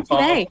spam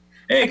call.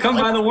 Hey, come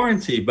buy the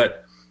warranty.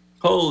 But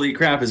holy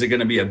crap, is it going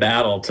to be a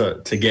battle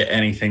to get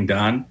anything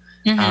done?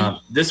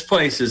 Mm-hmm. This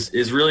place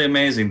is really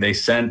amazing. They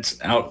sent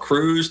out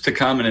crews to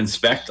come and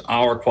inspect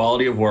our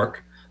quality of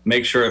work,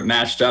 make sure it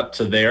matched up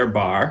to their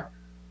bar.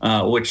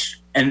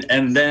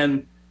 And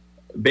then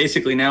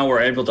basically now we're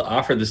able to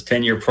offer this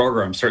 10-year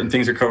program. Certain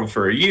things are covered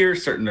for a year,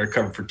 certain are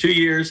covered for 2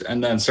 years,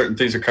 and then certain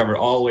things are covered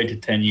all the way to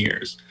 10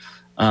 years.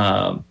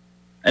 And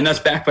that's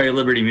backed by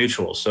Liberty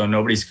Mutual, so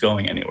nobody's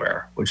going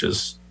anywhere, which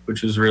is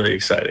really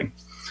exciting.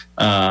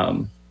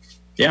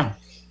 Yeah.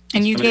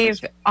 And you gave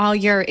all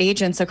your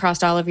agents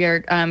across all of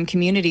your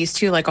communities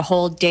too, like a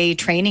whole day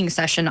training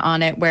session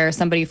on it, where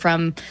somebody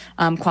from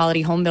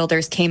Quality Home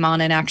Builders came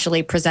on and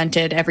actually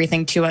presented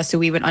everything to us so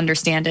we would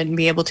understand it and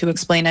be able to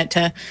explain it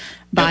to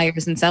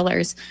buyers and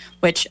sellers,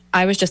 which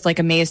I was just like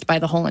amazed by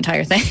the whole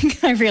entire thing.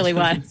 I really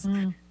was.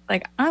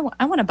 Like, I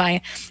want to buy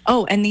it.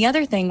 Oh, and the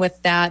other thing with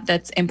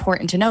that's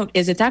important to note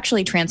is it's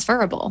actually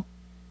transferable.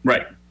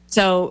 Right.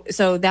 So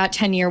that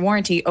 10-year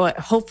warranty,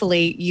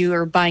 hopefully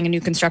you're buying a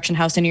new construction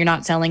house and you're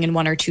not selling in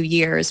 1 or 2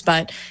 years.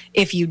 But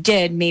if you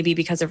did, maybe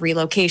because of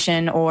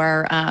relocation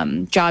or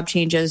job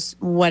changes,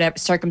 whatever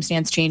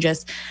circumstance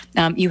changes,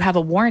 you have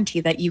a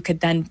warranty that you could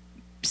then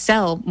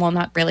sell. Well,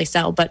 not really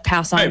sell, but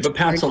pass on. Right, but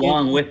pass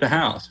along with the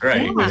house.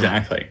 Right, yeah.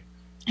 Exactly.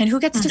 And who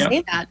gets to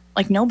say that?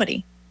 Like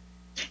nobody.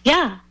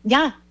 Yeah.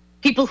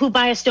 People who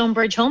buy a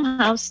Stonebridge home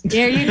house.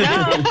 There you go.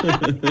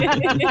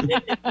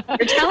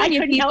 You're telling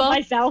you people. Help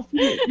myself.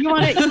 You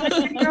want to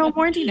get your own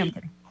warranty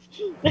number.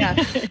 Yeah.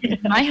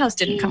 My house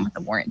didn't come with a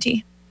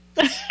warranty.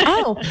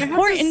 Oh,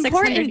 important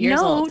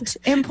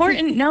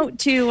note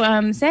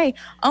to say,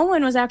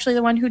 Owen was actually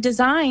the one who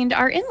designed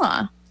our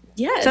in-law.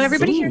 Yes. So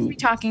everybody hears me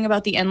talking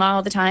about the in-law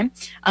all the time,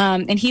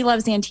 and he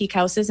loves antique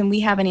houses, and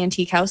we have an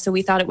antique house, so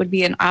we thought it would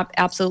be an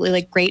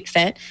absolutely great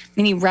fit.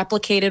 And he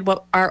replicated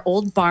what our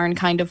old barn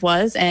kind of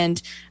was,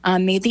 and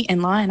made the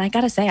in-law. And I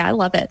gotta say, I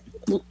love it.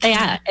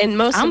 Yeah, and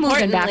most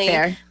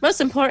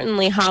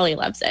importantly, Holly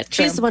loves it.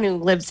 True. She's the one who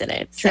lives in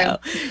it. True. So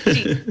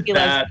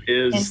that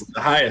is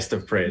the highest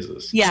of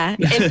praises. Yeah,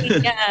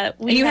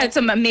 and you had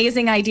some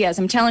amazing ideas.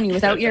 I'm telling you,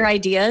 without your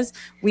ideas,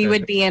 we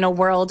would be in a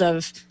world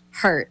of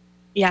hurt.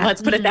 Yeah,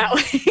 let's put it that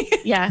way.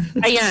 Yeah.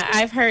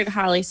 I've heard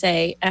Holly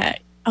say,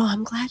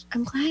 I'm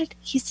glad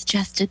he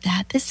suggested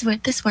that. This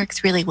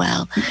works really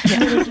well. Yeah.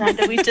 I'm really glad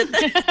that we did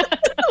that.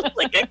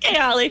 Like, okay,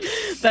 Holly.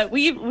 But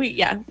we've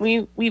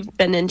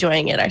been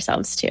enjoying it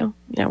ourselves too.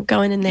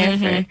 Going in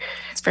there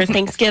for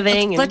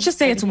Thanksgiving. Let's just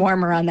say it's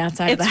warmer on that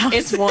side of the house.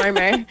 It's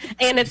warmer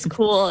and it's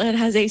cool. It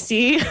has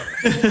AC.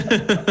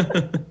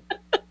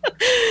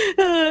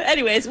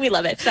 Anyways, we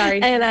love it.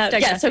 Sorry.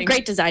 And so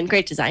great design.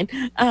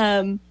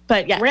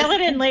 But yeah, reel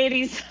it in,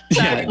 ladies.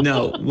 Yeah,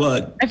 no,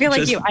 well, I feel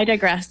like I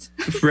digress.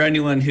 For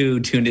anyone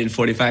who tuned in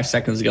 45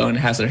 seconds ago and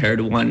hasn't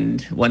heard one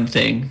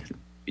thing,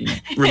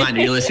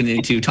 reminder, you're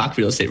listening to Talk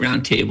Real Estate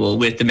Roundtable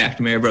with the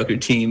McNamara Broker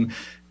team,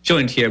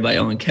 joined here by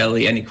Owen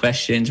Kelly. Any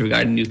questions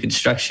regarding new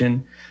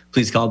construction,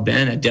 please call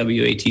Ben at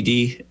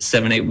WATD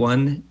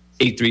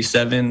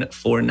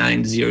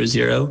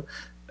 781-837-4900.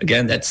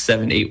 Again, that's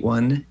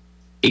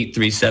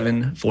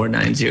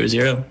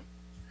 781-837-4900.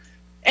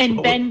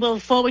 And Ben will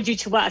forward you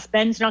to us.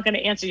 Ben's not going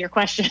to answer your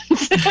questions.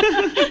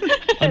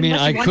 I mean,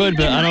 I could,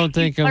 but I don't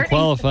think I'm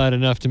qualified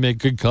enough to make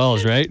good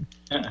calls, right?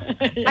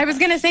 I was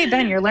going to say,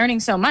 Ben, you're learning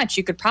so much.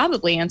 You could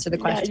probably answer the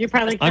question. You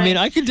probably could. I mean,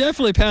 I could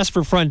definitely pass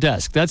for front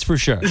desk. That's for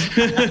sure.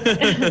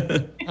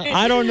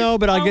 I don't know,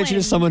 but I'll get you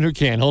to someone who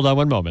can. Hold on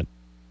one moment.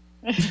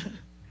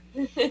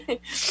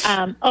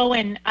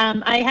 Owen,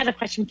 I had a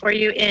question for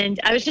you, and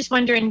I was just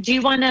wondering, do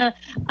you want to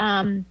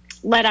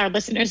let our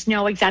listeners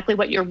know exactly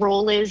what your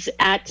role is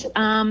at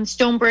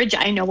Stonebridge?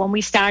 I know when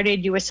we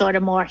started, you were sort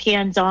of more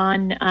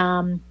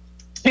hands-on,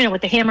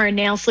 with the hammer and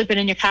nail, sleeping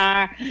in your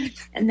car,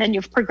 and then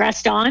you've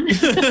progressed on. He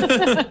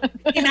didn't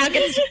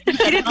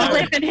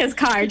live in his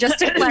car, just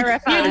to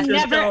clarify. I was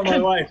just telling my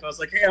wife, I was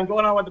like, hey, I'm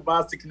going on with the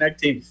Boston Connect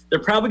team. They're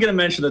probably going to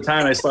mention the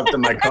time I slept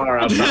in my car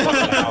outside of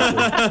the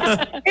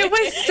house. It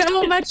was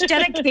so much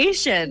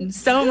dedication.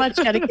 So much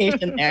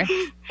dedication there.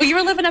 Well, you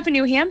were living up in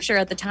New Hampshire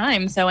at the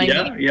time, so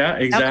yeah,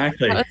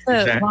 exactly. That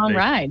was a long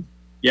ride.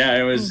 Yeah,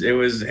 it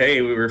was,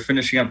 hey, we were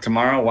finishing up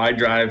tomorrow. Why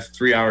drive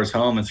 3 hours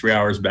home and 3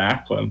 hours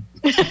back? Well,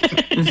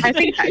 I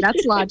think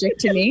that's logic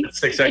to me.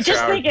 6 extra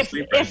hours.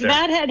 If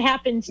that had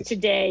happened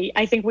today,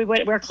 I think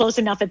we're close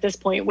enough at this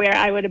point where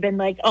I would have been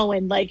like,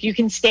 Owen, like, you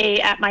can stay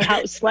at my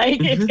house. Like,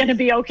 it's going to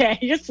be okay.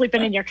 You're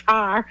sleeping in your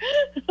car.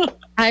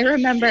 I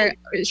remember,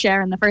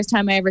 Sharon, the first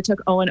time I ever took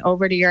Owen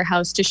over to your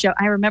house to show,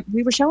 I remember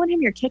we were showing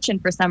him your kitchen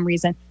for some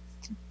reason.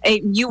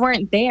 You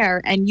weren't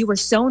there and you were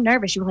so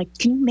nervous. You were like,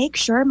 can you make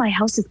sure my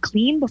house is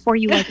clean before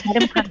you let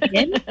him come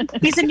in?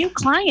 He's a new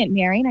client,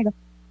 Mary. And I go,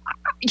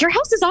 your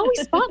house is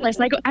always spotless.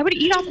 And I go, I would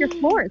eat off your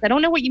floors. I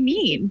don't know what you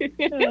mean.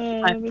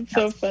 That's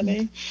so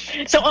funny.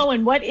 So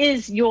Owen, what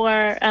is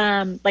your,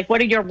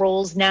 what are your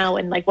roles now?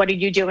 And like, what are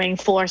you doing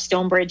for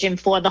Stonebridge and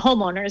for the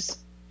homeowners?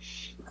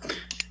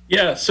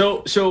 Yeah.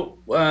 So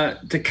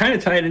to kind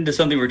of tie it into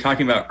something we were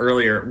talking about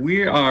earlier,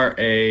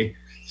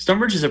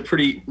 Stonebridge is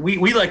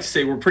we like to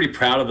say we're pretty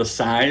proud of the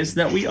size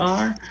that we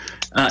are,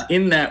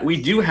 in that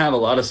we do have a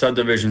lot of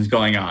subdivisions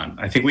going on.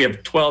 I think we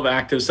have 12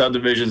 active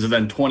subdivisions and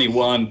then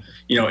 21,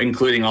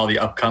 including all the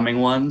upcoming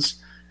ones.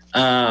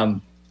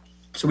 So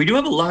we do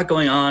have a lot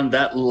going on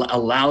that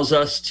allows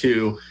us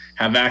to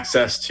have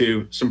access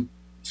to some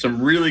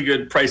really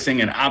good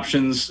pricing and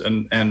options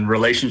and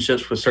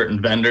relationships with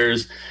certain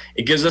vendors.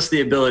 It gives us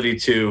the ability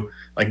to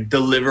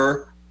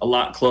deliver a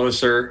lot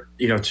closer,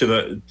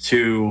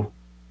 to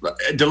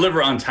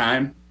deliver on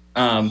time.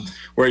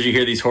 Whereas you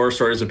hear these horror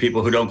stories of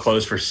people who don't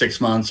close for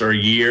 6 months or a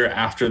year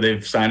after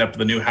they've signed up for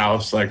the new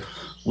house. Like,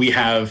 we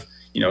have,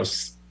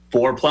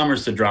 4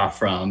 plumbers to draw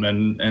from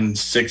and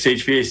 6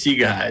 HVAC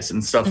guys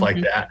and stuff like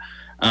that.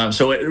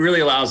 So it really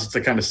allows us to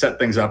kind of set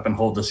things up and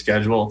hold the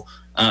schedule,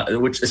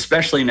 which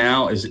especially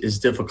now is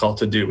difficult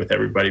to do with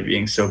everybody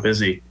being so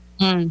busy.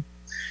 On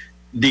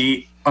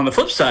the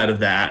flip side of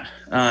that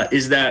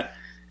is that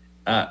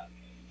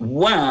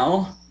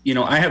while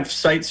I have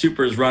site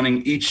supers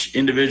running each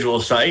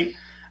individual site,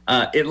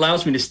 it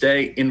allows me to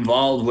stay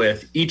involved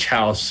with each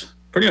house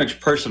pretty much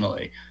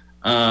personally.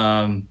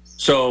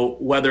 So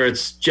whether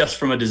it's just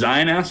from a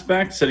design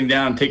aspect, sitting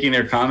down, taking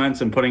their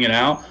comments and putting it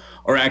out,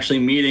 or actually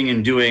meeting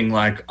and doing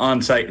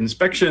on-site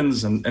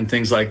inspections and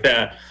things like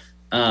that,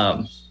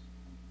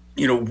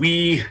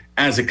 we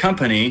as a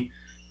company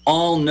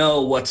all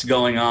know what's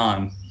going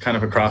on kind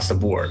of across the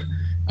board.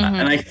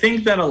 And I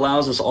think that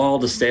allows us all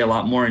to stay a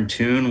lot more in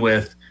tune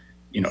with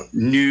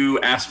new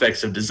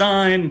aspects of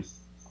design,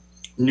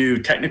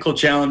 new technical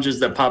challenges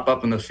that pop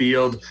up in the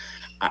field,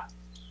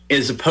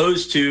 as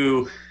opposed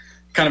to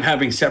kind of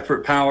having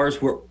separate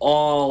powers. We're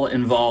all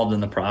involved in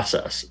the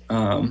process.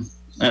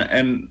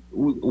 And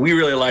we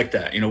really like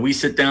that. We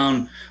sit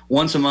down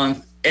once a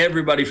month,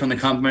 everybody from the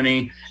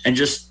company, and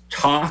just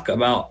talk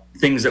about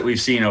things that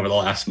we've seen over the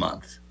last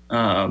month.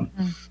 What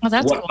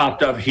cool.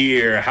 Popped up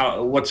here,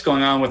 what's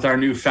going on with our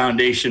new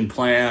foundation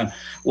plan,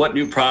 what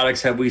new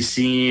products have we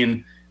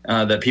seen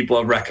that people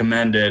have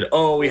recommended.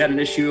 Oh, we had an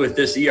issue with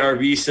this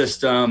ERV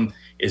system.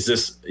 Is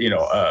this,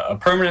 a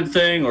permanent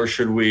thing, or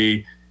should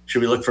we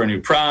look for a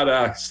new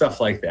product? Stuff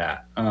like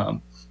that.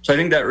 So I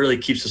think that really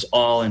keeps us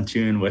all in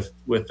tune with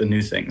the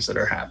new things that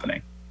are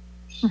happening.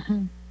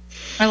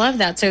 I love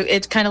that. So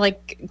it's kind of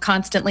like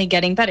constantly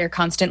getting better,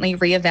 constantly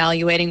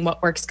reevaluating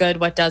what works good,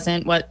 what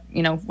doesn't, what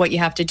you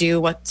have to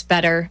do, what's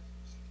better.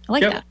 I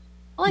like that.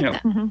 I like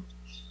that.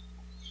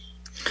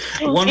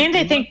 And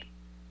I think,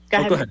 go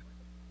ahead.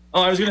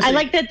 Oh, I was going to say, I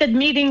like that the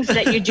meetings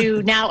that you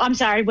do now, I'm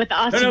sorry, with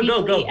us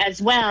weekly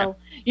as well.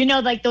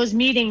 Those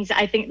meetings,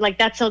 I think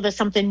that's so there's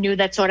something new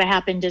that sort of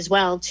happened as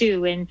well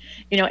too. And,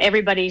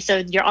 everybody, so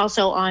you're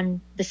also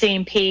on the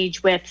same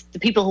page with the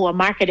people who are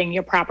marketing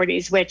your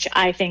properties, which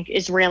I think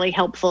is really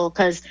helpful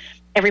because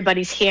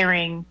everybody's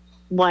hearing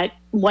what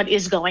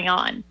is going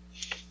on.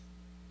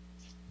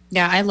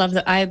 Yeah, I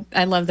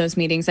love those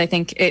meetings. I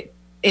think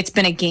it's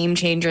been a game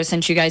changer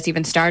since you guys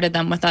even started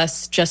them with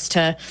us, just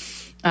to,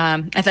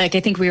 I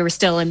think we were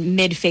still in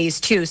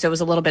mid-phase 2, so it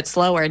was a little bit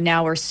slower.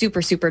 Now we're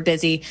super, super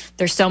busy.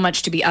 There's so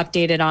much to be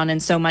updated on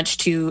and so much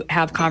to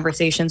have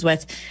conversations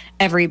with,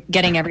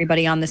 getting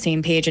everybody on the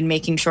same page and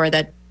making sure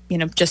that,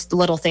 just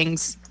little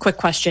things, quick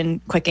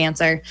question, quick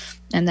answer,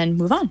 and then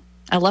move on.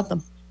 I love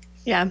them.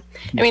 Yeah.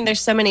 I mean, there's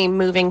so many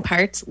moving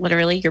parts.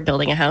 Literally, you're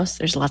building a house.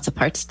 There's lots of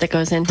parts that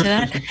goes into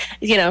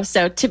that,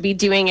 so to be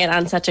doing it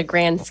on such a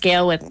grand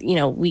scale with,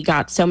 we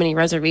got so many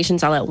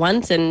reservations all at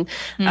once and,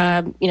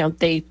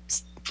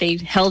 they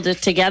held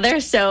it together.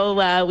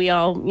 So we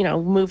all,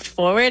 moved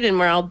forward and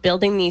we're all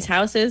building these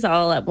houses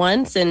all at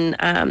once. And,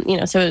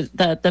 so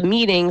the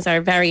meetings are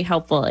very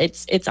helpful.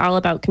 It's all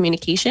about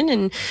communication.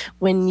 And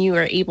when you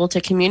are able to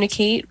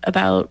communicate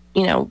about,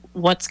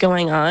 what's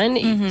going on,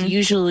 it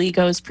usually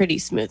goes pretty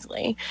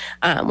smoothly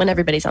when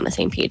everybody's on the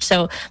same page.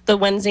 So the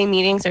Wednesday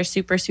meetings are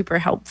super, super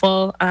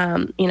helpful.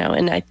 And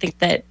I think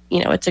that,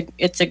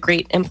 it's a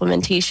great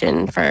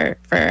implementation for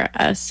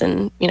us.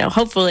 And,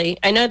 hopefully,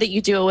 I know that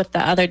you do it with the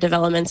other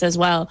developments as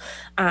well,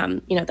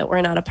 that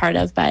we're not a part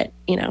of. But,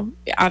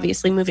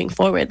 obviously moving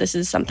forward, this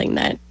is something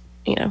that,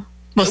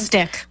 will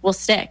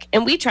stick.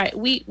 And we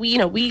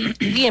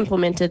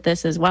implemented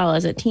this as well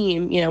as a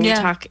team. We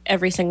talk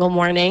every single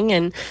morning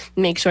and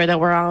make sure that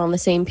we're all on the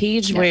same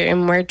page.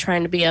 And we're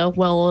trying to be a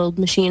well-oiled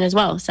machine as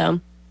well. So,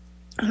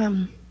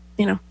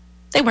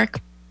 they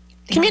work.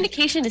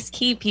 Communication is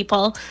key,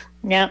 people.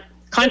 Yeah.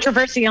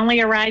 Controversy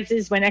only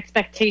arises when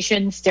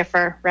expectations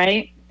differ,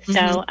 right?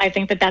 So I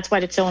think that that's why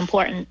it's so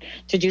important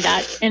to do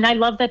that. And I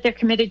love that they're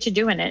committed to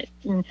doing it.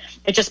 And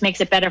it just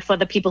makes it better for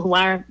the people who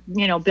are,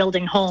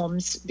 building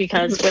homes,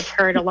 because we've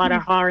heard a lot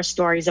of horror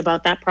stories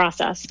about that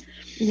process.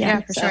 Yeah,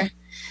 for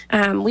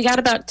sure. We got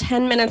about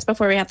 10 minutes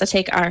before we have to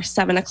take our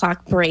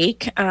 7:00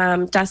 break.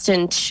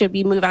 Dustin, should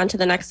we move on to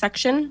the next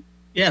section?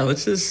 Yeah,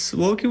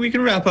 we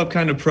can wrap up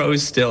kind of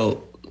pros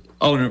still.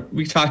 Owner,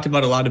 we talked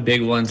about a lot of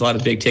big ones, a lot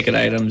of big ticket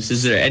items.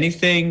 Is there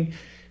anything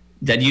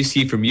that you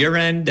see from your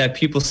end that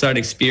people start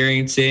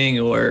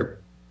experiencing or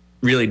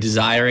really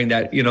desiring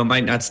that,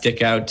 might not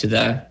stick out to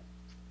the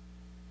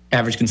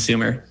average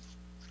consumer?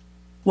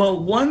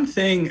 Well, one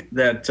thing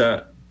that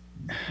a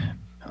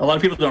lot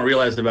of people don't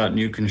realize about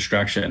new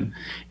construction,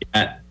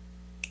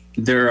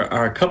 there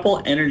are a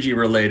couple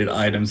energy-related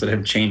items that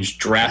have changed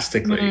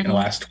drastically in the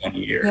last 20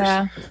 years.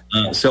 Yeah.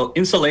 So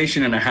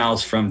insulation in a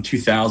house from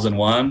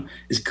 2001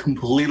 is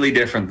completely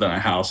different than a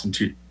house in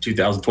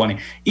 2020.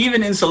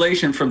 Even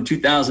insulation from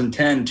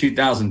 2010,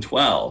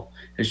 2012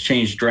 has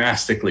changed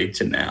drastically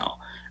to now.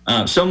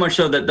 So much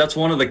so that that's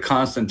one of the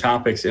constant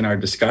topics in our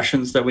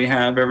discussions that we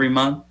have every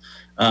month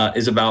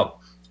is about,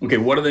 okay,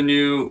 what are the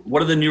new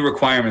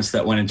requirements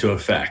that went into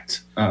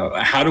effect?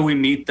 How do we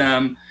meet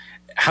them?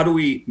 How do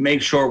we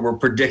make sure we're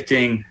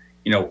predicting,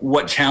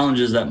 what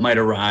challenges that might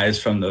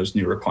arise from those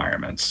new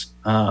requirements?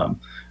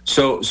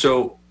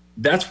 So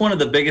that's one of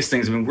the biggest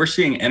things. I mean, we're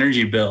seeing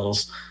energy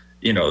bills,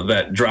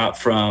 that drop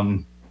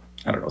from,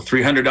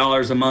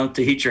 $300 a month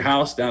to heat your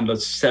house down to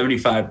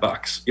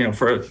 $75,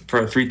 for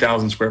a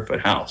 3,000 square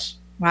foot house.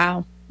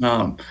 Wow.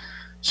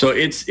 So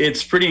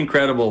it's pretty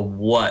incredible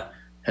what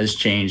has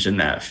changed in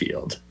that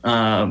field.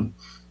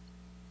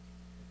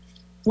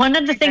 One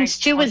of the things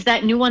too is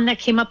that new one that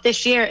came up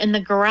this year in the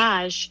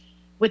garage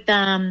with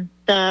the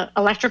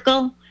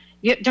electrical.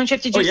 Don't you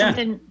have to do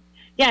something?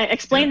 Yeah,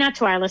 explain that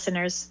to our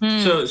listeners.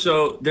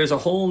 So there's a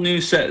whole new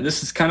set.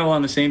 This is kind of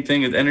on the same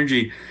thing with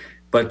energy,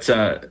 but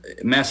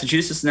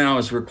Massachusetts now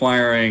is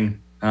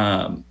requiring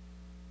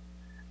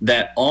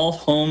that all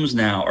homes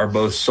now are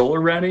both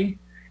solar ready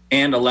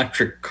and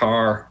electric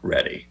car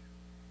ready.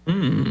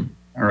 All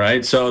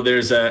right. So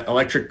there's an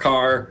electric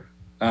car.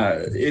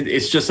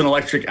 It's just an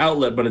electric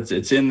outlet, but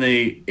it's in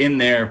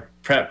there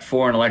prepped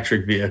for an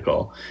electric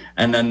vehicle.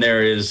 And then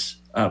there is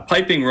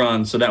piping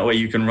run, so that way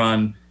you can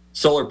run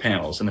solar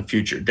panels in the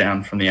future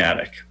down from the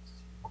attic.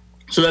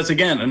 So that's,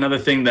 again, another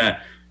thing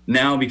that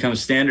now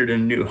becomes standard in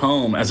a new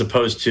home, as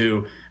opposed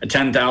to a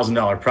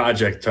 $10,000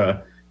 project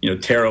to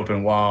tear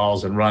open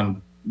walls and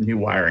run new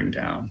wiring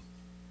down.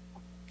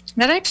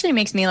 That actually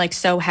makes me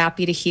so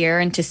happy to hear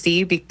and to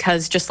see,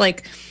 because just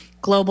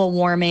global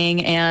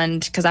warming,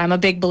 and because I'm a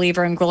big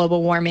believer in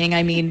global warming.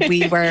 I mean,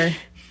 we were,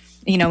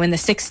 in the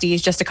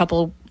 60s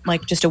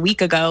just a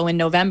week ago in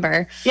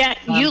November. Yeah,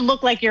 you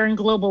look like you're in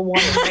global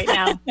warming right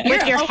now.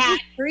 With your hat.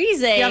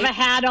 Freezing. You have a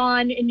hat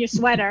on and your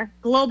sweater.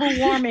 Global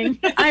warming.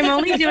 I'm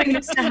only doing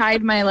this to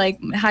hide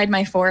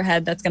my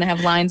forehead that's going to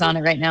have lines on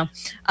it right now.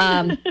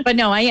 But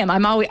no, I am.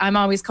 I'm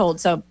always cold.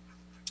 So.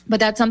 But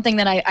that's something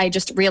that I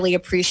just really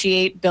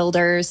appreciate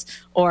builders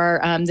or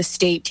the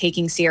state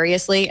taking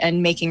seriously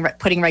and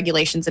putting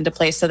regulations into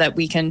place so that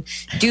we can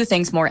do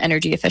things more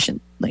energy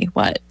efficiently.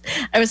 What?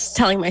 I was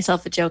telling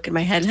myself a joke in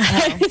my head.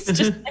 I was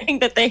just saying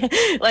that they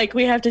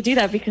we have to do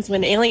that because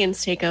when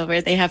aliens take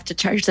over, they have to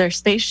charge their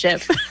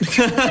spaceship.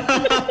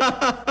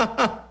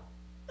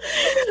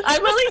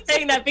 I'm only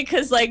saying that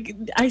because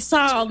I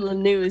saw on the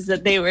news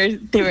that they were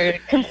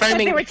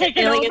confirming they were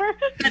taking over?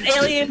 that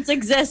aliens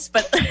exist,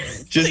 but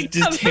just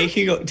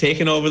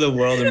taking over the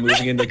world and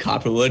moving into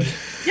Copperwood.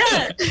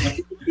 Yeah,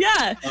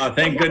 Yeah. Oh,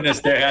 thank goodness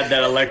they had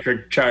that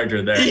electric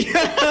charger there.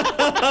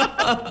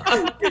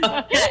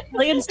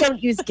 Aliens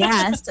don't use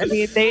gas. I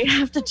mean, they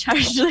have to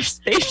charge their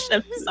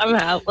spaceship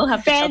somehow. We'll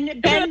have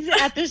Ben's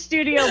at the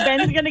studio.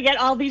 Ben's gonna get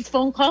all these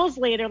phone calls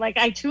later. Like,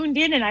 I tuned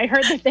in and I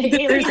heard that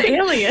there's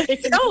aliens.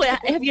 No,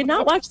 have you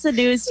not watched the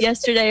news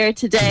yesterday or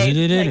today?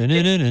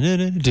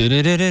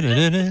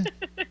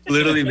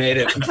 Literally made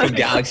it from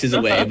galaxies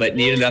away, but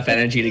need enough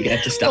energy to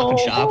get to Stop and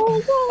Shop.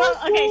 Well,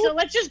 okay, so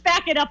let's just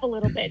back it up a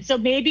little bit. So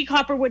maybe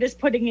Copperwood is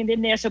putting it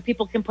in there so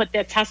people can put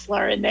their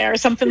Tesla in there or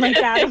something like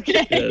that.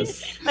 Okay.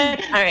 Yes. All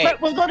right.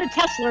 But we'll go to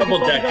Tesla before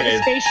we go to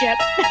Spaceship.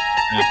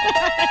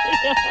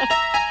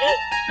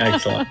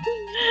 Excellent.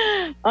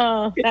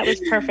 Oh, that was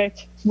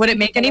perfect. Would it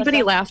make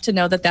anybody laugh to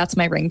know that that's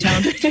my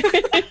ringtone?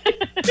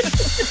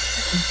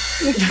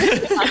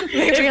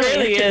 It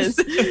really is.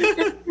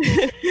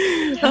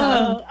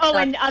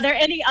 And are there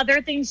any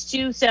other things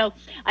too? So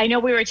I know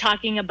we were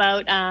talking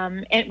about,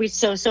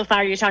 so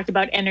far you talked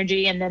about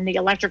energy and then the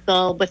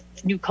electrical with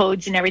new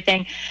codes and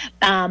everything.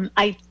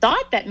 I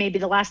thought that maybe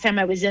the last time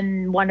I was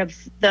in one of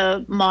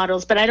the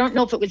models, but I don't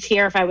know if it was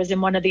here, if I was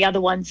in one of the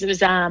other ones. It was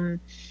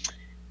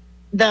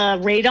the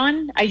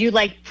radon. Are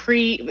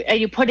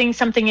you putting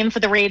something in for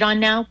the radon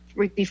now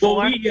before?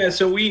 Well,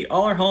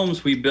 all our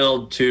homes we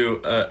build to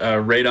a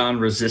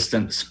radon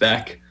resistant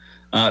spec.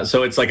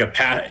 So it's like a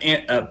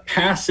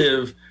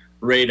passive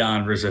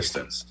radon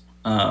resistance.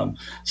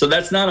 So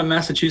that's not a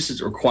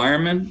Massachusetts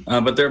requirement,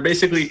 but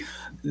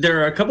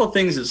there are a couple of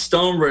things that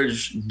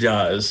Stonebridge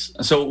does.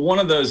 So one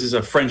of those is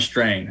a French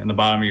drain in the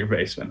bottom of your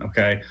basement.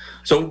 Okay.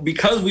 So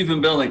because we've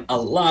been building a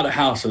lot of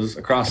houses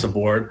across the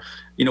board,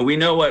 we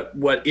know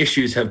what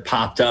issues have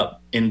popped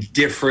up in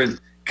different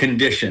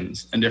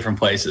conditions in different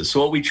places. So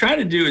what we try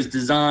to do is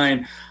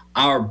design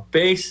our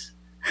base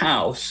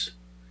house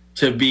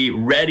to be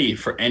ready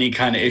for any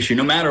kind of issue,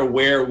 no matter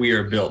where we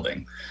are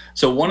building.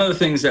 So one of the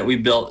things that we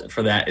built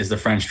for that is the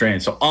French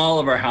drain. So all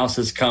of our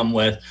houses come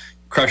with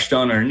crushed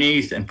stone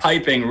underneath and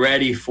piping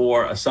ready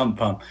for a sump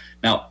pump.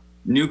 Now,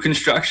 new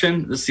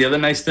construction, this is the other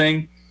nice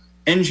thing,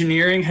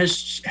 engineering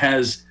has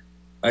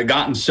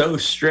gotten so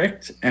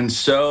strict and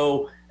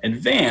so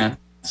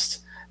advanced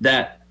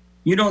that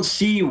you don't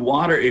see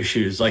water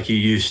issues like you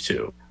used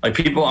to. Like,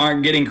 people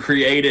aren't getting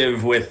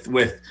creative with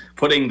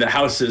putting the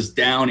houses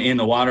down in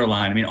the water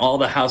line. I mean, all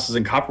the houses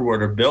in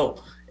Copperwood are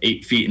built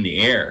 8 feet in the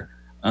air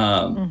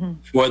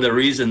for the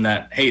reason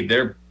that, hey,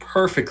 they're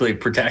perfectly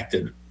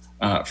protected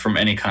from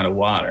any kind of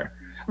water.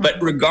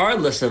 But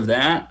regardless of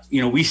that,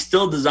 we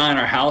still design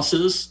our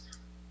houses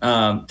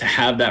to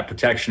have that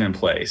protection in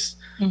place.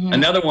 Mm-hmm.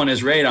 Another one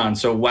is radon.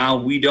 So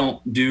while we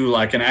don't do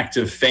like an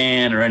active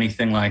fan or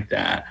anything like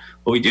that,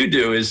 what we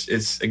do is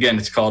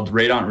it's called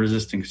radon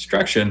resistant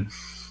construction.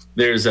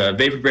 There's a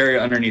vapor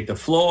barrier underneath the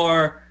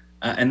floor,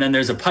 and then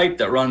there's a pipe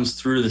that runs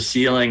through the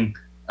ceiling,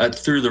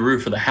 through the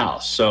roof of the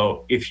house.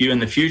 So if you in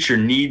the future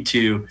need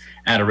to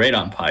add a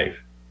radon pipe,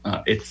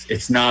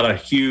 it's not a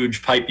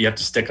huge pipe you have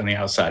to stick on the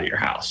outside of your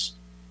house.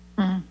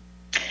 Mm.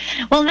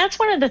 Well, and that's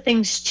one of the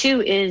things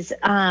too is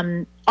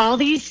all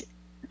these,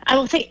 I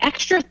will say,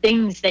 extra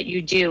things that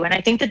you do. And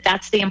I think that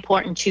that's the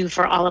important too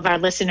for all of our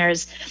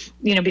listeners,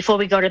 before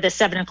we go to the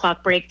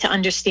 7:00 break, to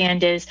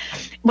understand is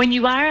when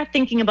you are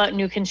thinking about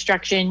new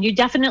construction, you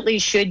definitely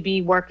should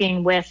be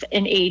working with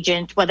an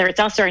agent, whether it's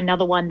us or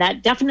another one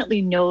that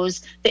definitely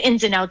knows the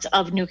ins and outs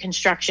of new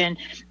construction,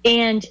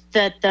 and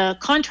that the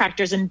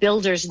contractors and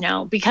builders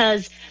know,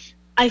 because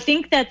I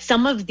think that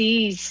some of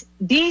these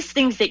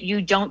things that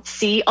you don't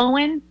see,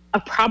 Owen,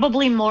 are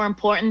probably more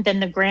important than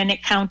the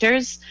granite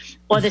counters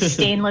or the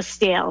stainless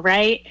steel,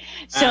 right?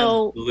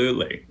 So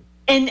absolutely.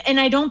 And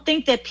I don't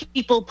think that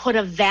people put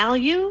a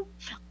value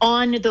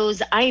on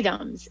those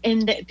items,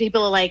 and that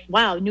people are like,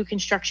 wow, new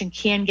construction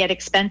can get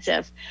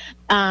expensive.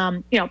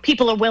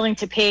 People are willing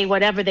to pay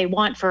whatever they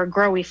want for a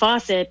growy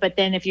faucet, but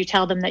then if you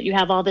tell them that you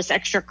have all this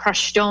extra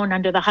crushed stone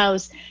under the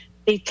house,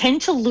 they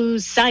tend to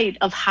lose sight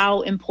of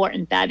how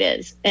important that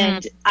is.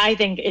 And I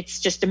think it's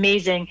just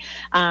amazing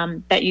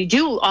that you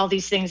do all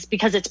these things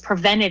because it's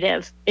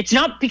preventative. It's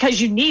not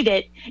because you need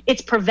it,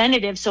 it's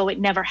preventative so it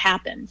never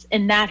happens.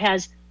 And that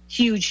has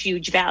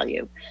huge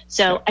value.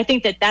 So I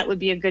think that would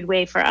be a good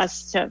way for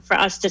us to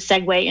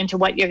segue into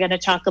what we're going to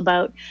talk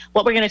about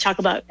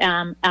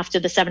after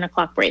the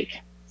 7:00 break.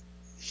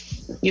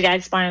 You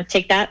guys want to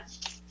take that?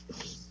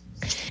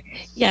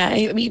 Yeah,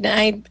 I mean,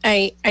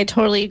 I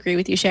totally agree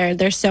with you, Sharon.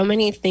 There's so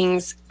many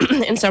things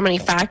and so many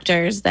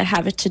factors that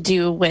have to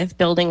do with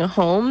building a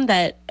home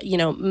that,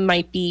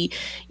 might be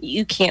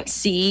you can't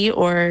see,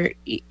 or,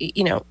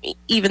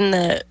 even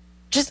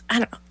I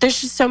don't know. There's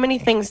just so many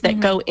things that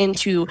go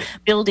into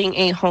building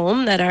a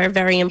home that are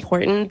very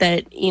important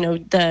that,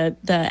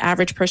 the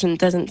average person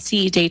doesn't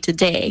see day to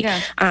day.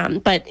 Yeah.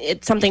 But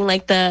it's something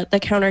like the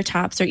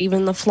countertops or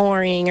even the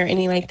flooring or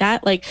anything like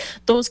that. Like,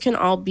 those can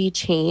all be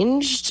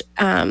changed,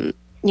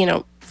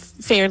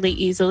 fairly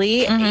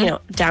easily,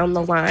 down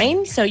the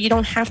line. So you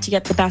don't have to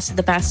get the best of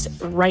the best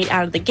right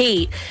out of the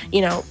gate.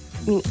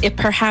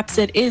 perhaps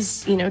it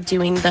is,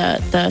 doing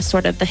the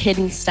sort of the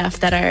hidden stuff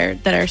that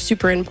are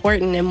super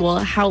important and will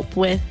help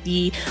with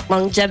the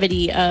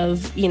longevity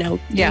of,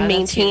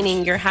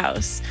 maintaining your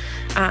house.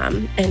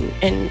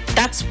 And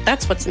that's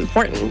what's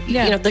important.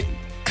 Yeah. The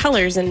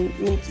colors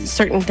and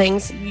certain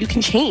things you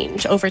can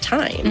change over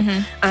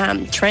time.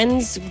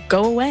 Trends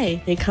go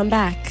away, they come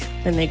back,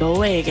 then they go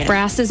away again.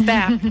 Brass is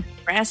back.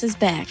 Brass is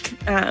back.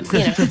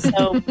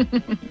 So.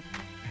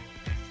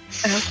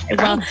 Okay,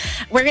 well,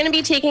 we're going to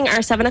be taking our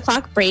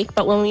 7:00 break,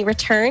 but when we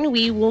return,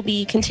 we will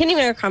be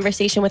continuing our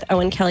conversation with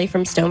Owen Kelly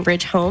from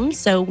Stonebridge Homes.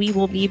 So we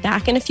will be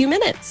back in a few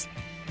minutes.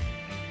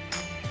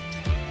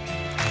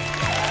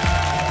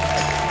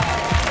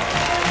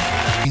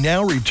 We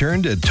now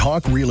return to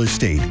Talk Real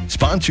Estate,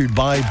 sponsored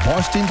by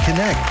Boston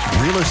Connect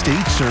Real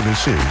Estate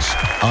Services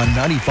on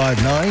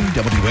 95.9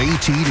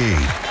 WATD.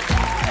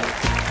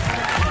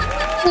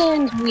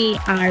 And we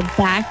are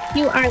back.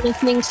 You are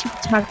listening to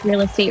Talk Real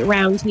Estate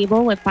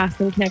Roundtable with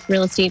Boston Connect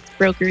Real Estate's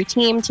broker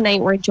team.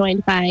 Tonight, we're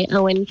joined by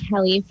Owen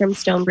Kelly from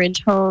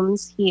Stonebridge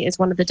Homes. He is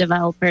one of the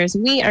developers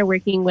we are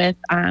working with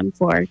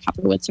for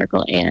Copperwood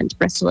Circle and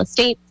Bristol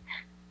Estates.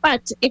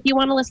 But if you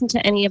want to listen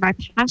to any of our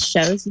past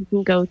shows, you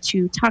can go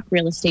to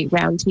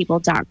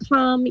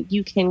talkrealestateroundtable.com.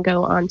 You can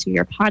go onto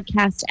your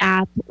podcast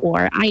app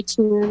or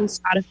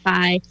iTunes,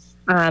 Spotify,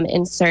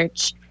 and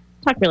search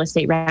Talk Real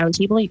Estate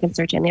Roundtable. You can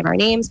search any of our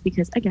names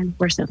because, again,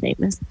 we're so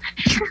famous.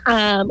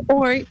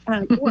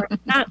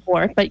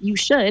 But you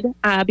should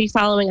be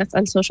following us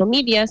on social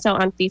media. So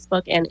on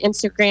Facebook and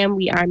Instagram,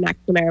 we are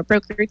McNamara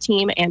Broker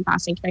Team and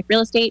Boston Connect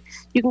Real Estate.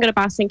 You can go to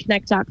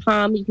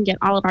bostonconnect.com. You can get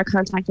all of our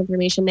contact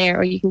information there,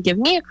 or you can give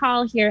me a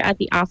call here at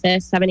the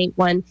office,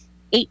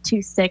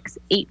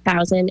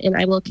 781-826-8000, and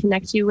I will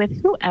connect you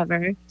with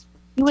whoever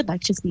you would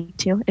like to speak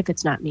to. If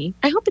it's not me,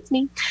 I hope it's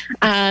me.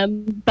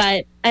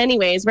 But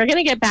anyways, we're going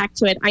to get back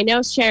to it. I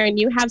know, Sharon,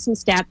 you have some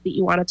stats that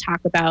you want to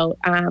talk about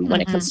when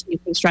it comes to new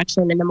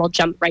construction, and then we'll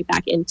jump right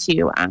back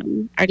into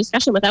our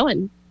discussion with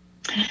Owen.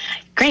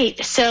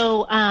 Great.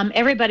 So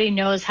everybody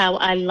knows how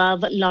I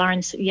love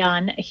Lawrence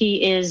Yun.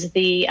 He is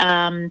the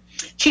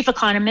chief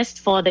economist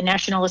for the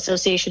National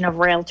Association of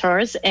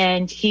Realtors,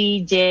 and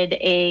he did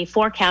a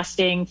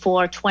forecasting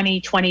for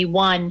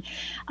 2021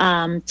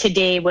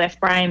 today with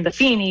Brian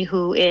Buffini,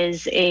 who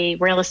is a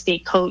real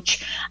estate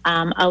coach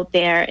out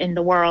there in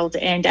the world.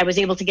 And I was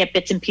able to get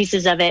bits and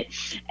pieces of it.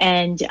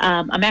 And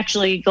I'm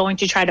actually going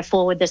to try to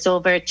forward this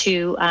over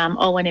to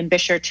Owen and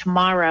Bisher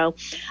tomorrow.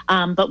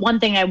 But one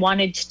thing I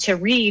wanted to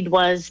read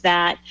was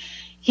that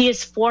he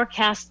is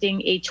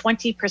forecasting a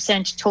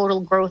 20%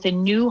 total growth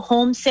in new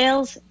home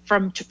sales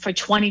for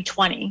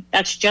 2020.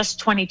 That's just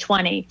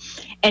 2020.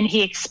 And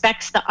he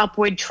expects the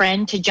upward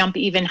trend to jump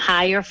even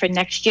higher for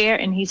next year.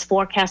 And he's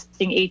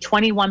forecasting a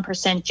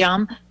 21%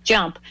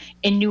 jump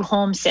in new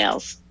home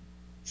sales.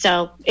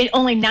 So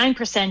only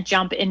 9%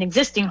 jump in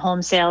existing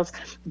home sales,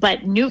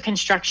 but new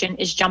construction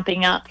is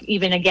jumping up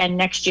even again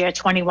next year,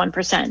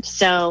 21%.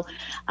 So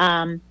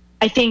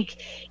I think,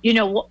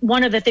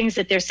 one of the things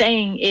that they're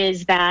saying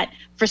is that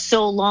for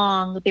so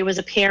long, there was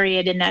a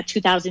period in that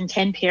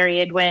 2010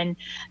 period when,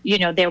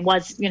 there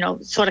was,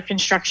 sort of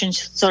construction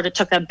sort of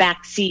took a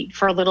back seat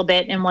for a little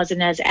bit and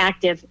wasn't as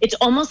active. It's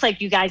almost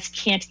like you guys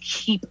can't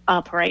keep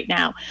up right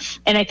now.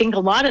 And I think a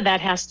lot of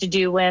that has to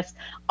do with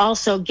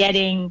also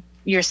getting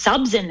your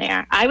subs in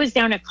there. I was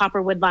down at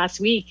Copperwood last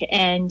week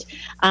and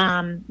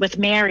with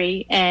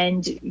Mary,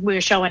 and we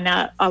were showing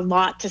a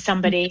lot to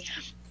somebody.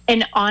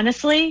 And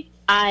honestly,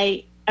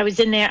 I was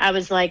in there. I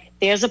was like,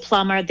 there's a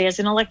plumber, there's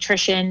an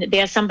electrician,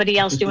 there's somebody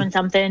else doing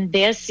something,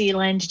 there's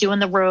sealant, doing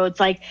the roads.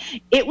 Like,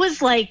 it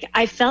was like,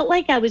 I felt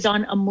like I was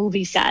on a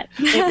movie set.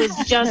 It was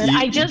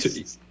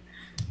just,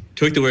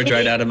 took the words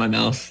right out of my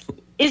mouth.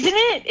 Isn't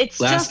it? It's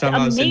last just time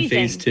amazing. I was in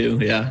phase 2.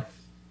 Yeah.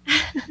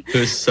 It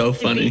was so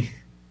funny.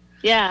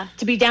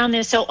 To be down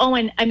there. So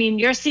Owen, I mean,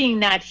 you're seeing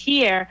that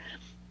here.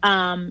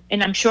 And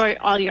I'm sure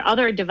all your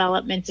other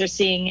developments are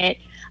seeing it.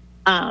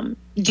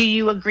 Do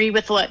you agree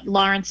with what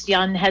Lawrence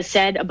Yun has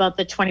said about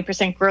the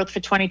 20% growth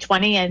for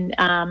 2020? And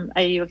are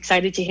you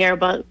excited to hear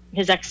about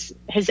his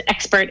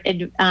expert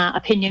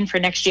opinion for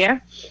next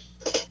year?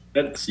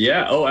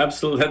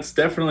 Absolutely. That's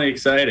definitely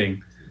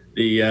exciting.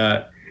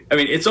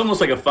 It's almost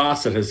like a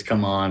faucet has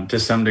come on to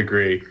some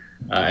degree.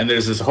 And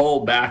there's this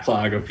whole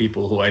backlog of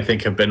people who I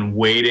think have been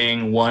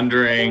waiting,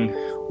 wondering,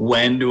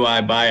 when do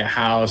I buy a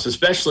house,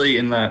 especially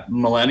in the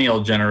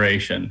millennial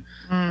generation.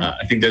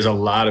 I think there's a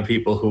lot of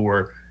people who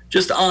were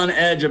just on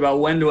edge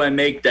about when do I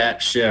make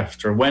that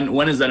shift, or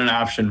when is that an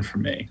option for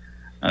me?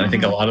 And I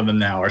think a lot of them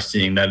now are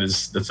seeing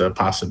that's a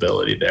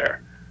possibility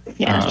there.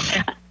 Yeah.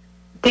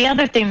 The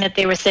other thing that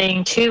they were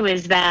saying too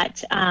is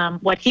that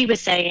what he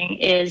was saying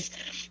is,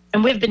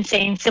 and we've been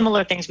saying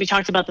similar things. We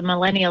talked about the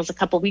millennials a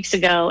couple weeks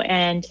ago,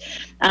 and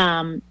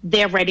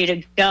they're ready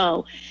to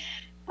go.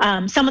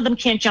 Some of them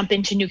can't jump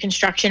into new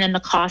construction and the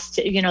cost,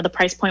 the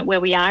price point where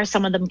we are.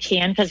 Some of them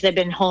can because they've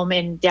been home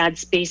in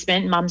dad's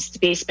basement, mom's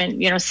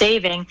basement,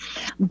 saving.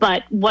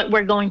 But what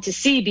we're going to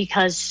see,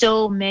 because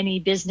so many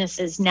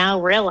businesses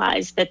now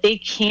realize that they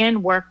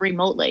can work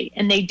remotely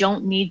and they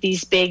don't need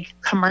these big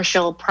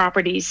commercial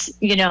properties,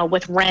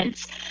 with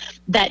rents,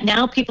 that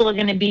now people are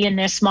going to be in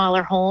their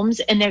smaller homes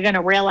and they're going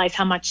to realize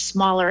how much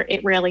smaller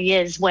it really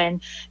is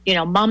when,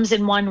 mom's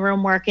in one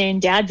room working,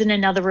 dad's in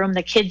another room,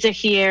 the kids are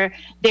here.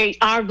 They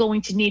are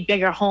going to need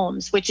bigger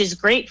homes, which is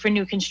great for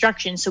new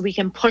construction. So we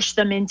can push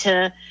them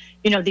into,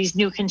 these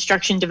new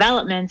construction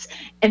developments.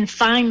 And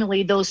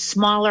finally, those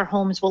smaller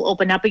homes will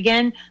open up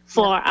again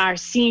for our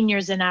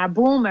seniors and our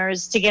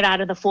boomers to get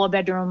out of the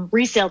 4-bedroom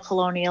resale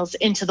colonials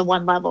into the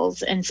 1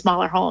 levels and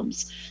smaller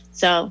homes.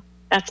 So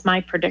that's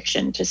my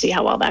prediction, to see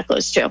how well that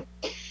goes too.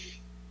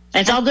 And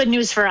it's all good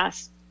news for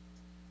us.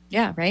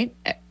 Yeah, right?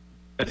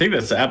 I think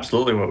that's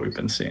absolutely what we've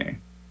been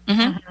seeing.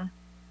 Mm-hmm.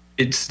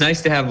 It's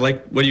nice to have,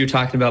 like what you were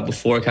talking about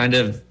before, kind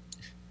of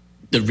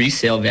the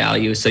resale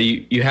value. So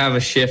you have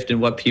a shift in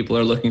what people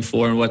are looking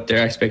for and what their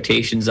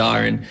expectations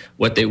are and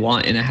what they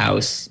want in a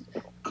house.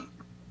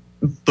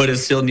 But it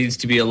still needs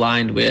to be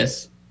aligned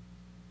with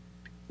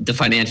the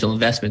financial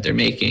investment they're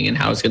making and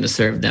how it's going to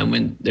serve them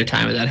when their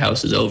time at that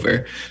house is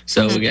over.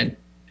 So again,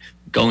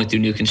 going through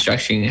new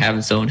construction and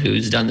having someone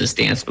who's done this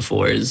dance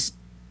before is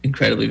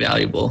incredibly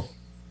valuable.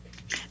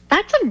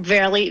 That's a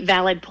very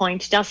valid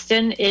point,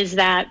 Dustin, is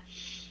that,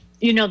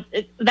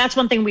 that's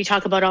one thing we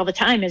talk about all the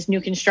time is new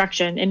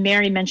construction. And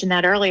Mary mentioned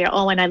that earlier.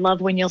 Oh, and I love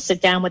when you'll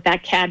sit down with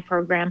that CAD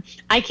program.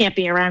 I can't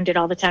be around it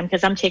all the time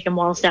because I'm taking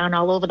walls down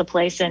all over the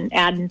place and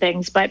adding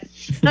things. But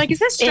is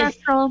this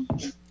structural?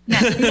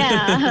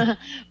 Yeah.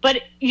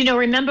 But,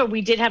 remember,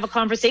 we did have a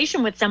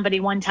conversation with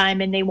somebody one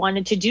time and they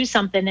wanted to do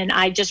something. And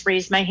I just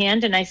raised my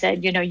hand and I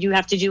said, you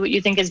have to do what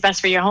you think is best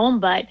for your home.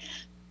 But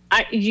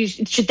you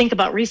should think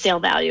about resale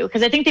value,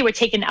 because I think they were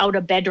taking out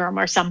a bedroom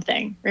or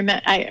something.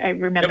 I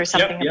remember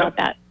something about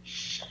that.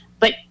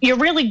 But you're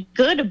really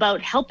good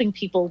about helping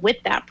people with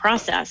that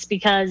process,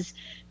 because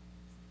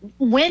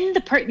when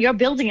you're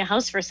building a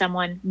house for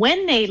someone,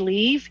 when they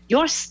leave,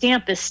 your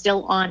stamp is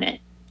still on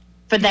it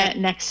for that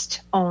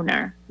next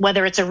owner,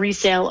 whether it's a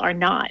resale or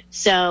not.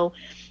 So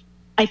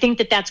I think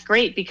that's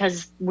great,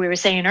 because we were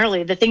saying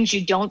earlier, the things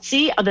you don't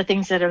see are the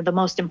things that are the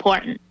most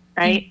important,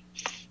 right?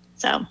 Mm-hmm.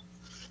 So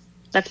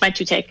that's my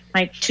two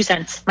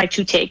cents. I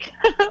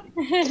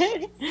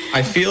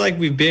feel like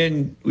we've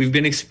been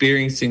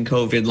experiencing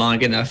COVID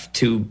long enough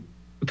to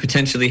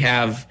potentially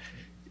have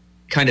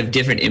kind of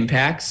different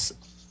impacts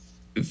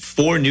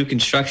for new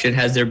construction.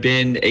 Has there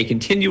been a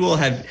continual,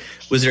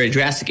 was there a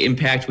drastic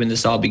impact when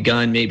this all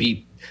begun,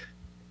 maybe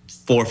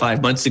 4 or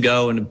 5 months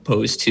ago, and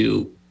opposed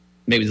to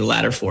maybe the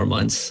latter 4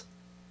 months?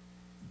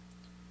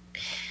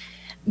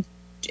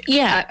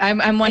 Yeah,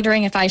 I'm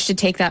wondering if I should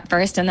take that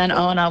first, and then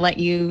Owen, I'll let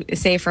you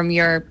say from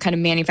your kind of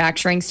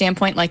manufacturing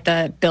standpoint, like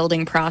the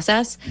building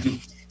process. Mm-hmm.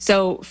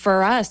 So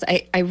for us,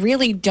 I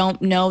really don't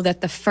know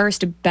that the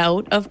first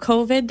bout of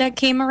COVID that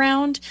came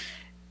around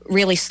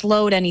really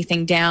slowed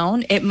anything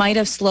down. It might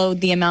have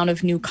slowed the amount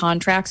of new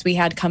contracts we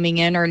had coming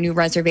in or new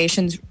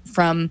reservations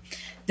from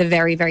the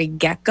very, very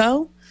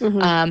get-go.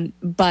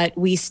 Mm-hmm. But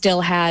we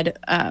still had...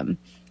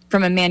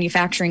 from a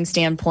manufacturing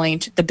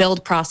standpoint, the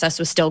build process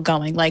was still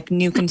going. Like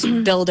new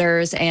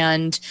builders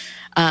and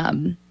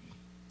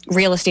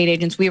real estate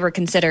agents, we were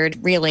considered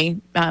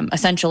really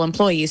essential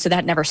employees. So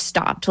that never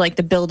stopped. Like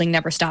the building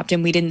never stopped,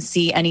 and we didn't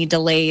see any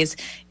delays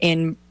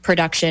in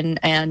production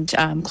and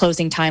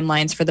closing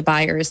timelines for the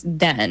buyers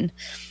then.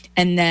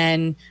 And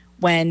then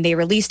when they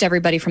released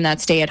everybody from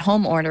that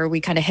stay-at-home order, we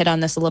kind of hit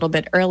on this a little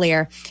bit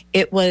earlier.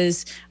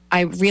 I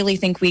really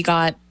think we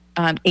got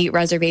 8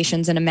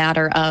 reservations in a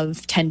matter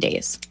of 10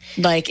 days.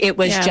 Like it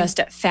was just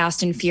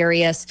fast and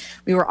furious.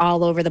 We were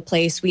all over the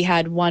place. We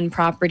had one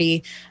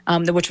property,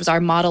 which was our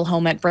model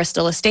home at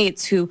Bristol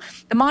Estates, the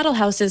model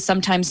houses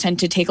sometimes tend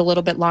to take a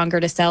little bit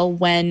longer to sell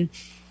when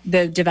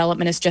the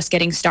development is just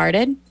getting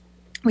started.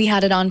 We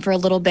had it on for a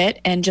little bit,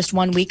 and just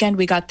one weekend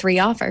we got 3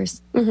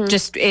 offers.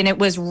 Mm-hmm. And it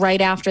was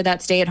right after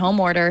that stay-at-home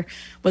order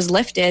was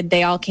lifted.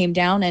 They all came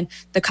down, and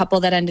the couple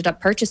that ended up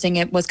purchasing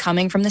it was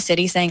coming from the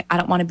city saying, I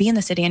don't want to be in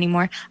the city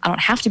anymore. I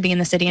don't have to be in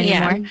the city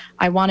anymore. Yeah.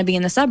 I want to be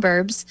in the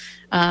suburbs,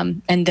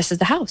 and this is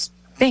the house.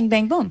 Bang,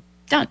 bang, boom.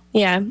 Done.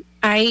 Yeah.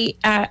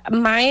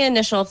 My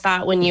initial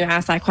thought when you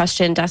asked that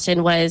question,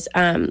 Dustin, was,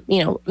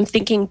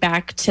 thinking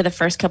back to the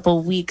first couple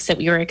of weeks that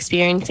we were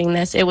experiencing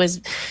this, there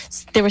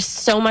was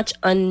so much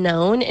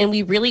unknown, and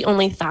we really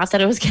only thought that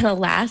it was going to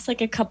last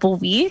like a couple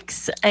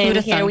weeks. And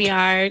here we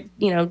are,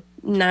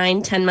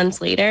 9-10 months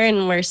later,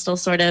 and we're still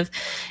sort of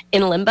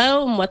in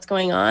limbo and what's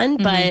going on.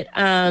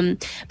 Mm-hmm.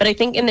 But I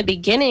think in the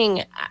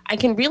beginning, I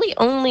can really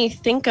only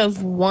think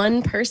of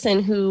one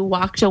person who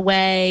walked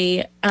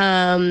away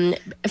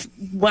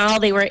while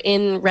they were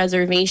in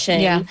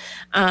reservation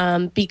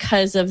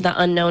because of the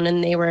unknown,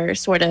 and they were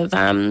sort of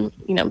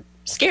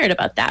scared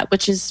about that,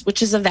 which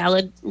is a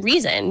valid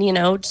reason,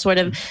 sort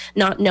of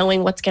not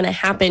knowing what's going to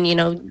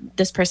happen.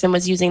 This person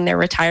was using their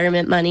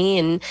retirement money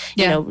and,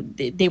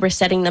 they were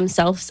setting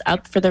themselves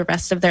up for the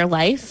rest of their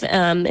life.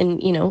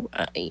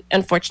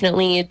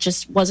 Unfortunately, it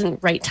just wasn't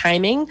right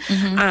timing.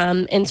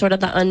 And sort of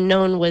the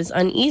unknown was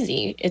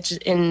uneasy.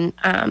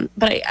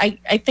 But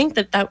I think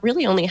that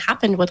really only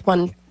happened with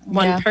one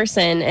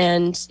person.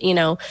 And,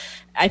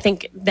 I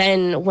think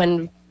then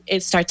when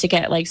it started to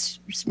get like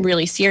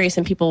really serious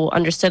and people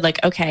understood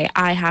like, okay,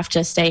 I have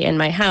to stay in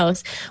my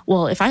house.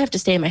 Well, if I have to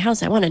stay in my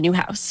house, I want a new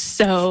house.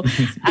 So,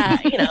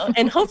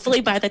 and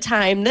hopefully by the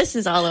time this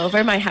is all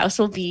over, my house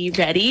will be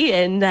ready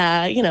and,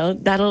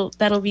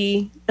 that'll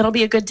be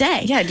a good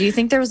day. Yeah. Do you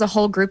think there was a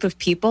whole group of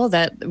people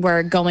that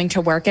were going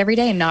to work every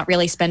day and not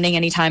really spending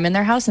any time in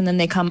their house? And then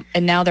they come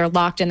and now they're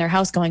locked in their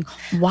house going,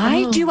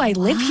 why do I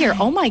live here?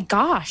 Oh my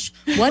gosh.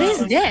 What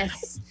is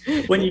this?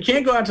 When you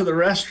can't go out to the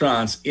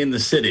restaurants in the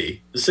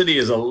city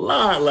is a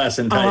lot less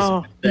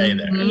enticing to stay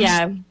there.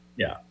 Yeah.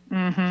 Yeah.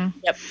 Mm-hmm.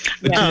 Yep.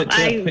 But to that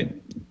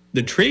point,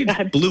 the trade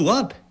blew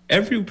up.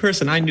 Every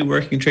person I knew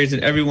working trades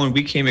and everyone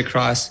we came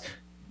across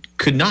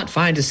could not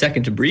find a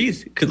second to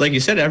breathe. Because like you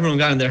said, everyone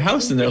got in their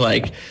house and they're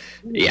like,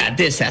 yeah,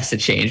 this has to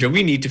change or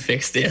we need to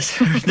fix this.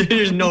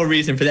 There's no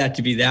reason for that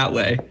to be that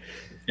way.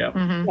 Yeah.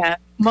 Mm-hmm. Yeah.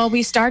 Well,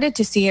 we started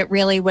to see it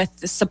really with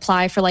the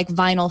supply for like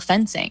vinyl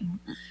fencing,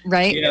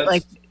 right? Yes.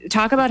 Like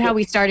talk about how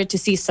we started to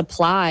see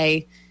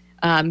supply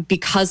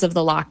because of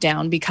the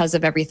lockdown, because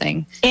of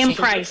everything. And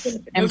price.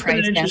 That's been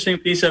an interesting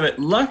piece of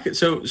it.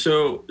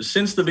 So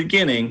since the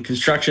beginning,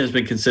 construction has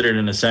been considered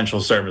an essential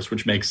service,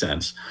 which makes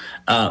sense.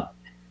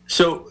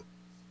 So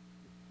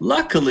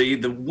luckily,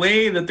 the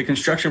way that the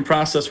construction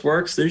process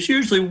works, there's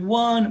usually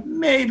one,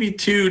 maybe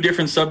two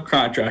different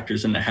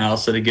subcontractors in the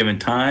house at a given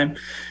time.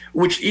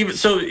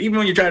 Even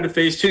when you drive to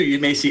phase 2, you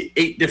may see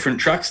 8 different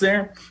trucks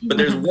there, but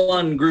there's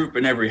one group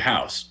in every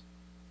house.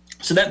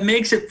 So that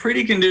makes it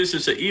pretty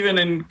conducive. So even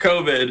in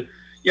COVID,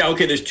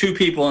 there's 2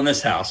 people in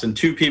this house and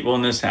 2 people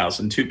in this house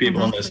and 2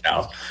 people in this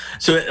house.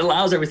 So it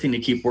allows everything to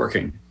keep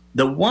working.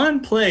 The one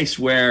place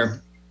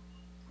where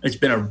it's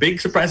been a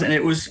big surprise, and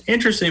it was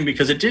interesting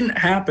because it didn't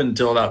happen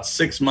until about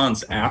 6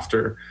 months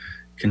after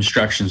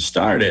construction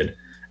started,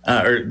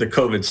 or the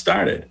COVID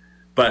started.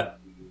 But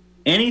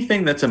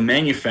anything that's a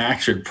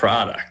manufactured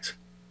product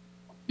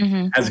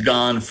has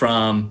gone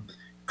from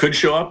could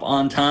show up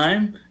on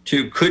time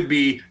to could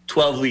be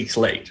 12 weeks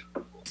late.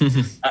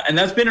 And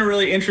that's been a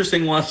really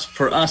interesting one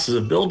for us as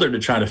a builder to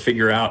try to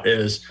figure out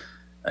is,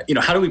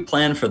 how do we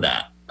plan for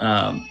that?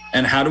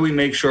 And how do we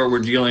make sure we're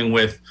dealing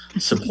with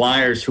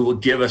suppliers who will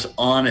give us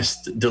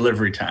honest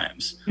delivery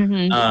times?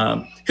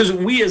 Because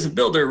we as a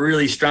builder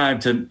really strive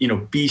to,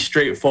 be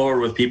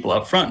straightforward with people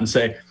up front and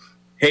say,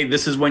 hey,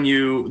 this is when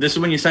you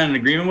sign an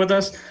agreement with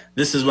us.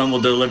 This is when we'll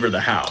deliver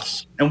the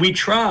house. And we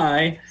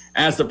try,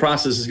 as the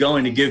process is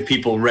going, to give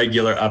people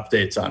regular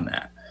updates on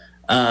that.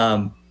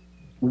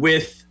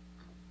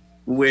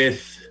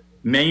 With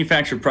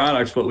manufactured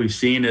products, what we've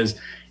seen is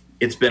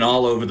it's been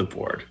all over the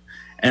board.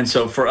 And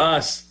so for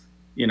us,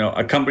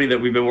 a company that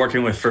we've been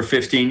working with for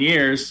 15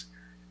 years,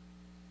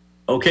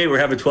 okay, we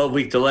have a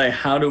 12-week delay.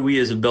 How do we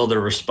as a builder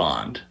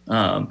respond?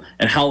 And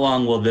how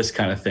long will this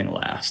kind of thing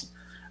last?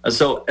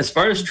 So as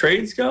far as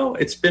trades go,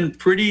 it's been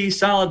pretty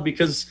solid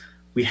because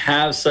we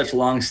have such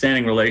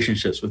long-standing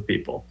relationships with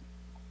people.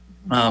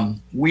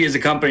 We as a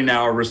company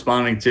now are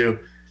responding to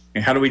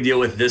how do we deal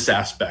with this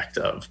aspect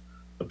of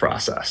the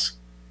process?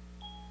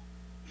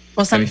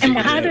 Well,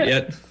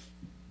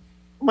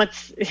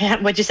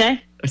 what'd you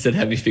say? I said,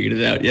 have you figured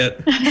it out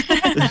yet?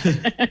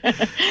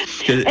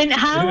 And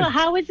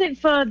how is it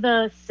for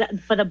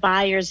the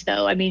buyers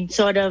though?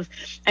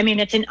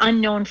 It's an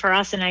unknown for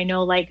us. And I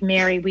know like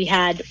Mary, we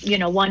had,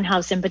 one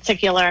house in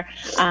particular,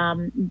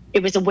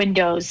 it was a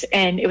windows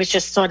and it was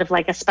just sort of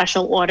like a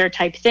special order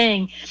type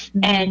thing.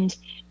 And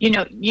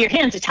your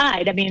hands are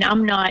tied.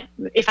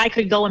 If I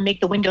could go and make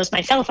the windows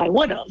myself, I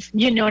would have,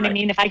 what I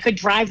mean? If I could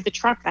drive the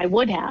truck, I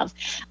would have.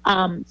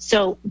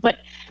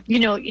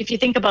 If you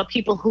think about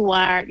people who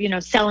are,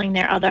 selling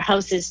their other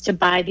houses to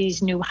buy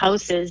these new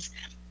houses,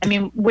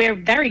 we're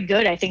very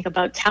good, I think,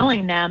 about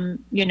telling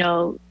them,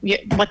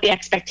 what the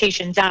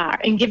expectations are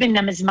and giving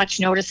them as much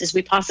notice as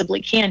we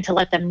possibly can to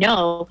let them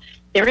know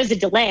there is a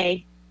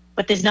delay,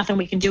 but there's nothing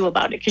we can do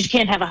about it because you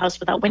can't have a house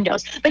without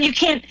windows. But you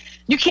can't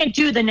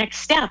do the next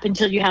step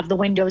until you have the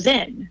windows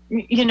in,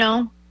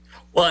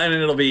 Well, and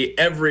it'll be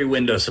every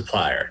window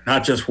supplier,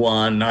 not just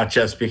one, not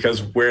just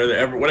because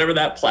whatever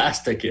that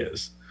plastic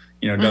is,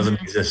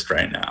 doesn't exist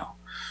right now.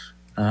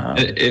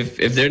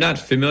 If they're not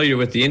familiar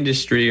with the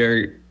industry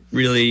or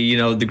really,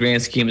 the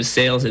grand scheme of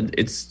sales,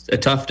 it's a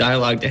tough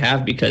dialogue to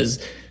have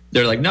because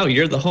they're like, no,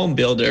 you're the home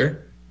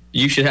builder.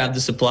 You should have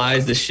the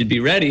supplies. This should be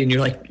ready. And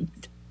you're like,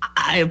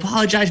 I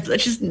apologize, but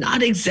that's just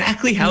not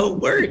exactly how it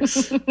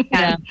works.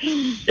 Yeah,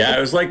 it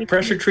was like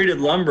pressure treated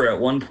lumber at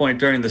one point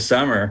during the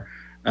summer.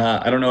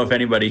 I don't know if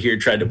anybody here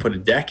tried to put a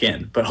deck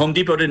in, but Home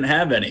Depot didn't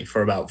have any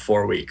for about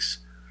 4 weeks.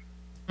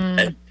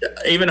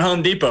 even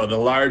Home Depot, the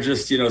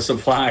largest,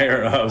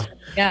 supplier of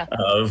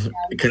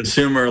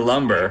consumer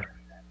lumber,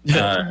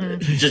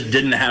 just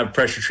didn't have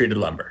pressure treated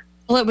lumber.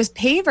 Well, it was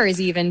pavers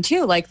even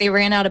too. Like they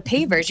ran out of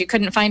pavers. You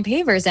couldn't find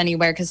pavers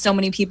anywhere because so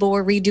many people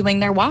were redoing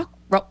their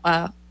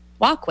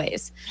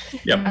walkways.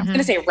 Yep. I was going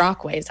to say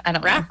rockways. I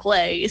don't know.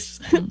 Rockways.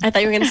 I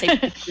thought you were going to say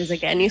pavers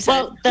again. You said.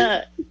 Well,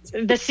 the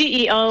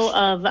CEO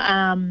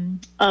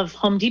of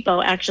Home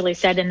Depot actually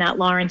said in that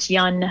Lawrence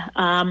Yun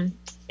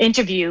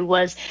interview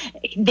was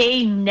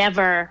they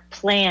never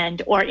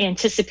planned or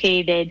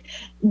anticipated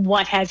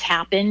what has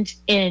happened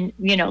in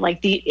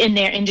in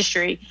their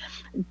industry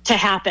to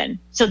happen.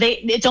 So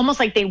it's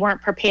almost like they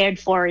weren't prepared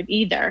for it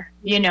either,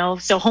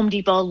 So Home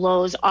Depot,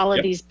 Lowe's, all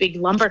of these big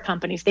lumber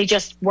companies, they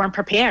just weren't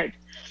prepared.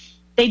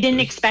 They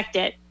didn't expect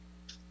it.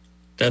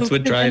 That's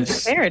what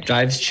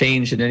drives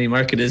change in any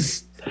market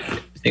is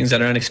things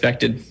that are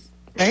unexpected.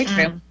 Very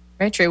true.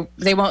 Very true.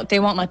 They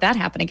won't let that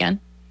happen again.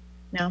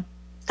 No.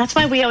 That's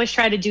why we always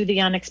try to do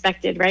the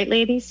unexpected, right,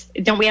 ladies?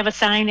 Don't we have a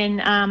sign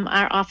in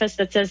our office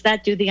that says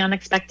that? Do the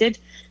unexpected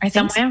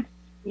somewhere? So.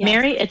 Yes.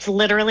 Mary, it's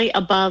literally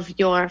above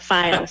your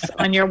files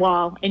on your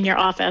wall in your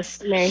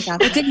office. Mary's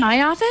office. It's in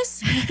my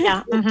office?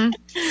 Yeah. Mm-hmm.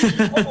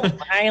 Oh,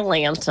 my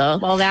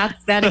Lanta. Well, that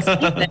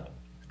explains it.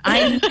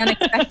 I'm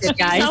unexpected,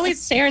 guys. She's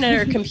always staring at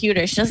her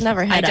computer. She doesn't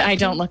ever head up. I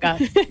don't look up.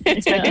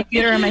 It's my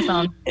computer and my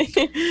phone.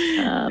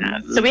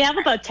 So we have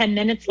about 10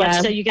 minutes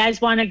left. So you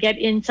guys want to get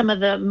in some of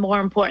the more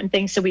important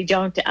things so we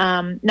don't,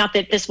 not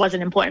that this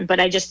wasn't important,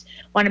 but I just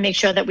want to make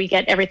sure that we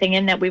get everything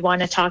in that we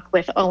want to talk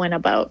with Owen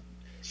about.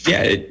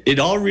 Yeah, it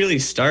all really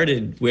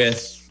started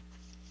with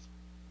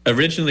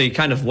originally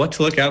kind of what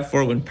to look out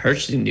for when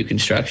purchasing new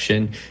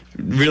construction,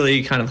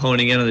 really kind of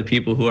honing in on the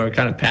people who are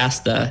kind of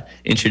past the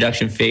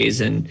introduction phase.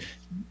 And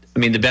I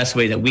mean, the best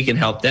way that we can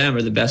help them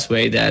or the best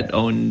way that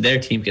Owen and their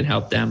team can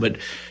help them. But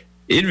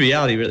in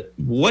reality,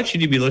 what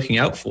should you be looking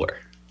out for?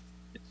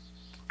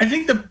 I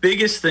think the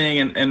biggest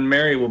thing, and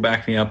Mary will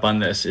back me up on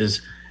this,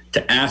 is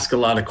to ask a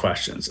lot of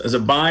questions. As a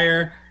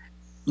buyer,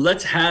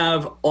 let's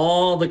have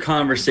all the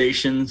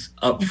conversations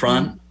up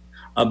front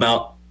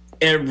about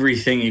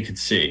everything you could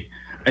see.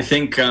 I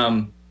think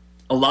a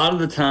lot of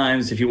the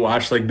times if you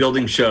watch like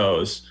building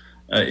shows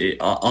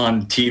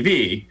on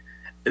TV,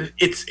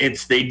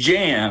 it's they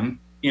jam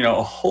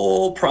a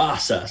whole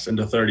process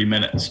into 30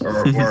 minutes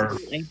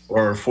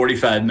or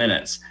 45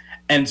 minutes.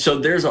 And so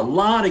there's a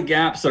lot of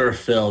gaps that are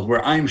filled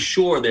where I'm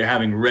sure they're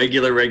having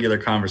regular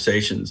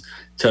conversations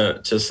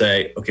to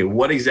say, okay,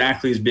 what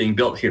exactly is being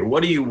built here?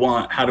 What do you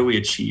want? How do we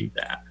achieve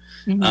that?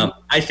 Mm-hmm.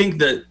 I think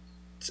that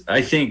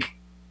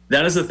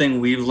is the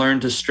thing we've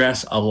learned to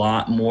stress a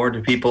lot more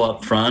to people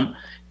up front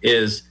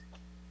is,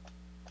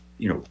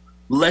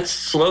 let's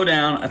slow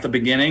down at the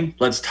beginning.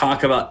 Let's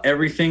talk about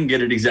everything,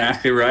 get it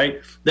exactly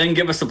right. Then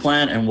give us a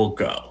plan and we'll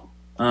go.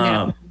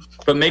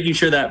 But making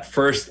sure that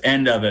first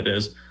end of it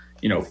is,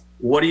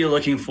 what are you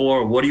looking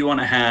for? What do you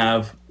want to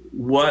have?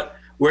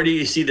 Where do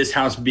you see this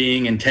house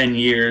being in 10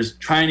 years?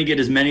 Trying to get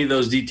as many of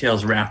those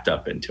details wrapped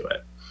up into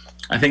it.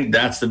 I think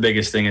that's the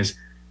biggest thing is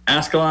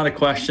ask a lot of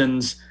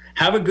questions,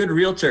 have a good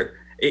realtor.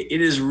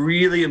 It is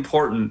really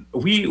important.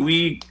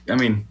 We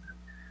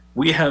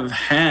have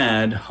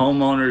had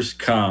homeowners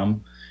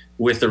come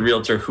with a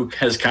realtor who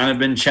has kind of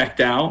been checked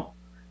out.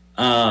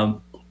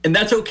 And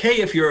that's okay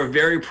if you're a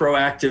very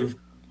proactive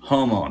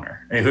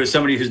homeowner, who's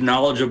somebody who's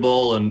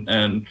knowledgeable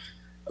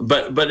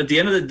but at the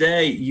end of the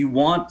day, you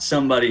want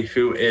somebody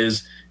who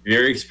is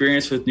very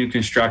experienced with new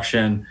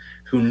construction,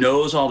 who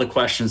knows all the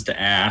questions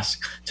to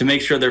ask to make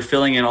sure they're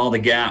filling in all the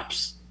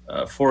gaps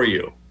for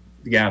you,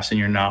 the gaps in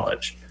your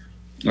knowledge.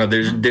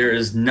 There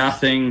is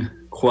nothing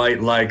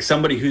quite like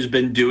somebody who's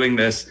been doing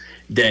this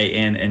day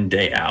in and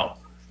day out.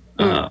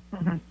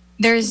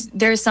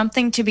 There's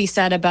something to be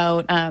said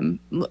about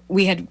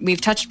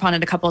we've touched upon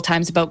it a couple of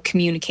times about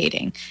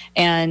communicating,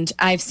 and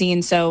I've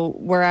seen, so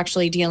we're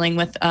actually dealing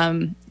with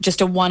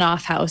just a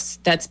one-off house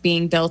that's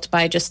being built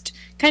by just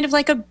kind of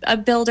like a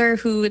builder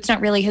who it's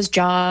not really his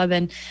job,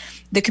 and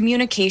the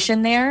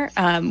communication there,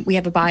 we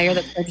have a buyer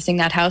that's purchasing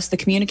that house. The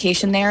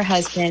communication there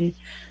has been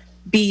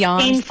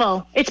beyond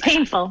painful. It's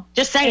painful.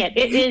 Just say it.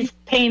 It is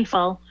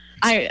painful.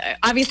 I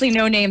obviously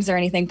no names or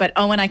anything, but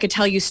Owen, I could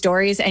tell you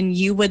stories and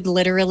you would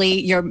literally,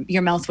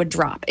 your mouth would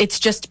drop. It's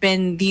just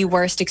been the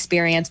worst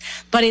experience,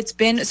 but it's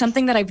been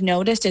something that I've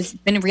noticed has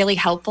been really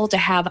helpful to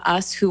have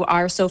us who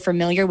are so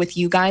familiar with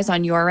you guys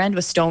on your end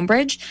with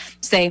Stonebridge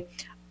say,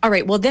 all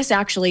right, well, this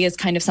actually is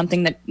kind of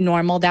something that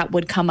normal that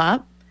would come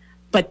up,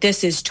 but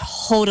this is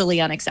totally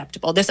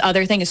unacceptable. This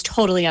other thing is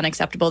totally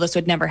unacceptable. This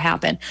would never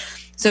happen.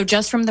 So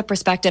just from the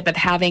perspective of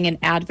having an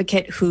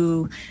advocate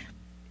who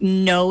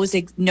knows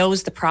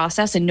the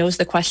process and knows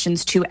the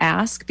questions to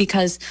ask,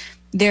 because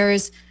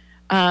there's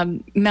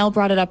Mel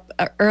brought it up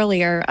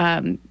earlier,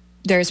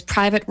 there's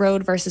private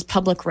road versus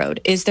public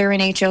road. Is there an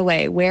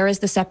HOA? Where is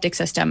the septic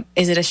system?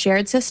 Is it a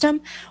shared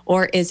system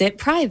or is it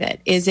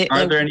private?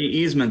 Are there any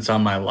easements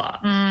on my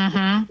lot?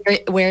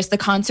 Mm-hmm. Where's the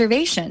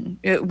conservation?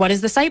 What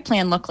does the site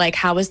plan look like?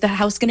 How is the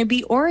house going to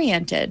be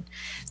oriented?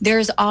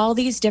 There's all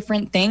these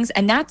different things,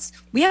 and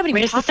we haven't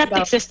even talked about the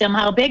septic system.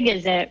 How big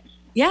is it?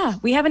 Yeah,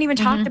 we haven't even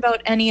talked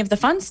about any of the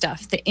fun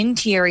stuff, the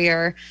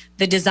interior,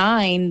 the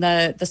design,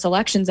 the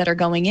selections that are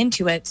going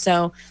into it.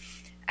 So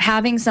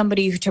having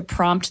somebody to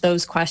prompt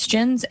those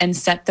questions and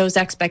set those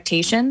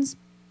expectations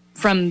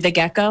from the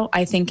get-go,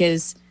 I think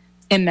is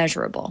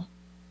immeasurable,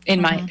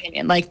 in my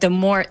opinion. Like the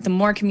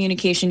more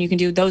communication you can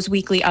do, those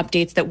weekly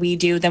updates that we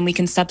do, then we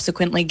can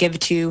subsequently give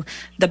to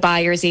the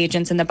buyer's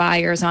agents and the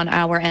buyers on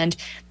our end.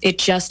 It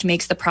just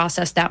makes the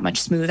process that much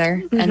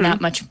smoother and that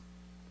much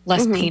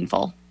less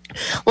painful.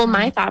 Well,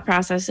 my thought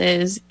process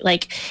is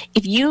like,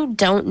 if you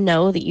don't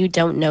know that you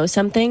don't know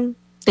something,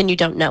 then you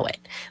don't know it.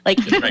 Like,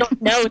 if you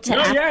don't know to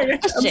ask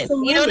questions.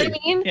 Absolutely. You know what I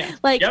mean? Yeah.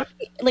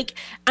 Like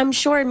I'm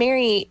sure,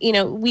 Mary,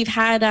 we've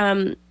had,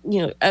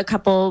 a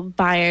couple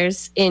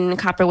buyers in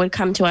Copperwood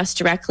come to us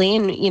directly,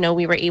 and,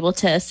 we were able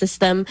to assist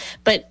them.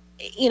 But,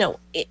 you're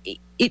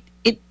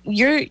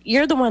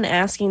the one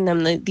asking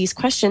them these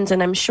questions.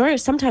 And I'm sure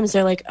sometimes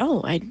they're like,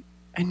 oh,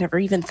 I never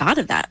even thought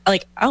of that.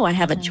 Like, oh, I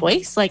have a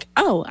choice. Like,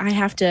 oh, I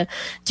have to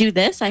do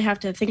this. I have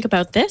to think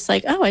about this.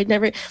 Like, oh, I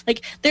never,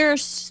 like,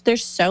 there's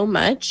so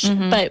much.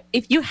 But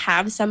if you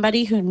have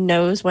somebody who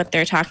knows what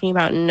they're talking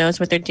about and knows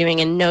what they're doing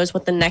and knows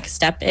what the next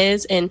step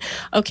is, and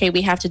okay,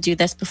 we have to do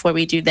this before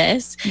we do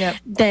this,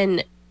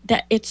 then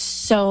that it's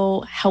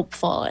so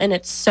helpful, and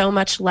it's so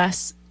much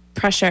less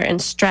pressure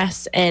and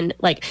stress. And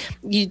like,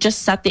 you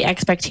just set the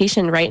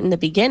expectation right in the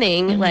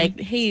beginning. Like,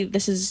 hey,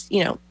 this is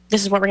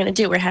what we're going to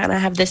do. We're going to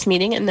have this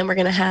meeting, and then we're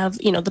going to have,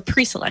 the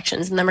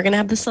pre-selections, and then we're going to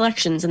have the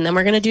selections, and then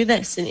we're going to do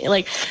this.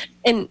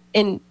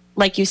 And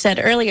like you said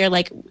earlier,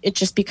 like, it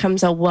just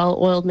becomes a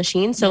well-oiled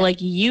machine. So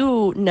like,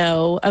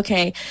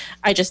 okay,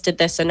 I just did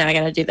this, so now I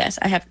got to do this.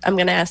 I'm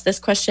going to ask this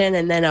question,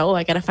 and then,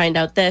 I got to find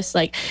out this.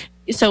 Like,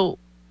 so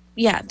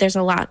yeah, there's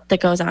a lot that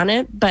goes on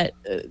it. But,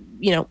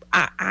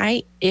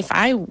 if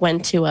I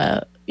went to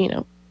a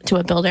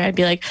builder, I'd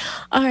be like,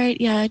 all right,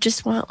 yeah, I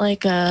just want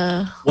like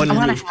one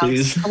roof,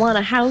 please. I want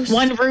a house.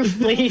 One roof,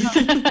 please.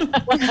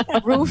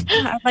 A roof,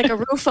 like a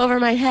roof over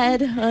my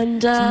head,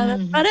 and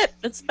that's about it.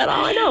 That's about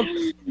all I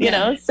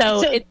know.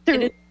 So it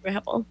is very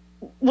helpful.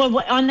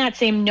 Well, on that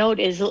same note,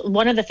 is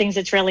one of the things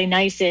that's really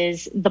nice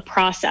is the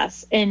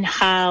process and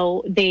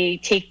how they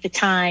take the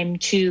time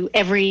to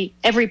every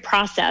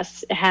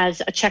process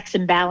has a checks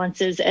and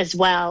balances as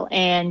well.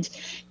 And,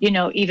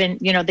 even,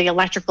 the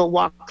electrical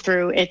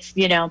walkthrough, it's,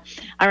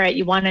 all right,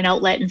 you want an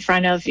outlet in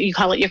front of, you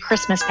call it your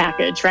Christmas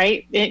package,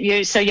 right?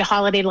 So your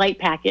holiday light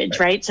package,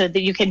 right? So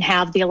that you can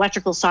have the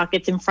electrical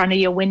sockets in front of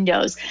your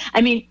windows.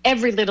 I mean,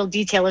 every little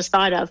detail is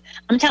thought of.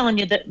 I'm telling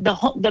you that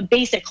the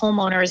basic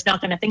homeowner is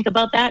not going to think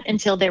about that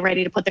until they're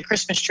ready to put the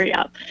Christmas tree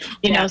up,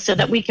 so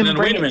that we can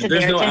bring it to their attention.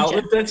 There's no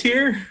outlet that's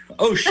here?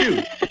 Oh,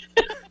 shoot.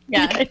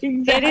 Yeah,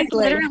 exactly. It is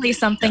literally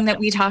something that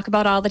we talk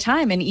about all the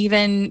time. And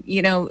even,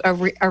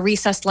 a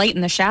recessed light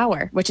in the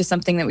shower, which is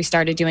something that we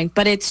started doing.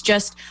 But it's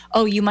just,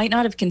 you might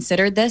not have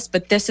considered this,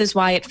 but this is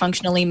why it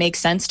functionally makes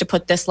sense to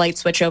put this light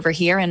switch over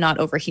here and not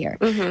over here.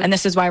 And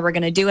this is why we're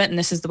going to do it. And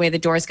this is the way the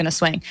door is going to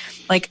swing.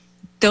 Like,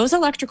 those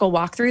electrical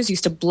walkthroughs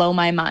used to blow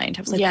my mind.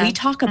 I was like, we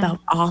talk about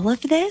all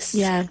of this?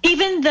 Yeah.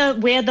 Even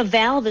where the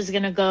valve is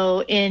going to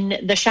go in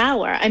the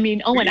shower. I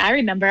mean, Owen, I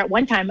remember at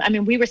one time,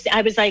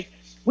 I was like,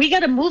 we got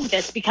to move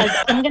this because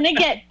I'm going to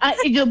get,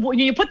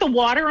 you put the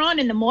water on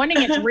in the morning,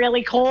 it's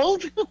really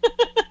cold.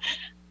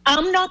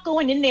 I'm not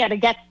going in there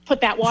to put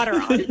that water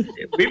on.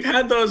 We've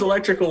had those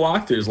electrical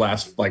walkthroughs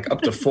last like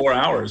up to 4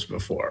 hours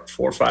before,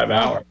 4 or 5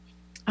 hours.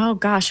 Oh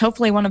gosh,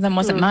 hopefully one of them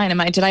wasn't mine.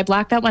 Did I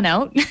black that one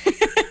out?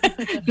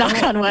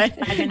 Knock on wood.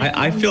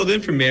 I filled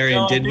in for Mary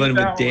and did one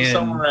with Dan.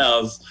 Somewhere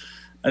else.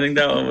 I think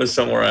that one was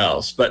somewhere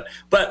else. But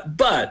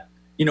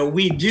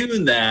we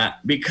do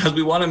that because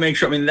we want to make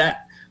sure.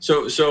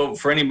 So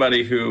for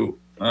anybody who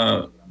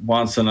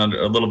wants a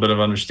little bit of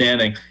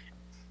understanding,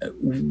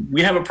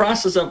 we have a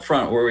process up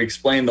front where we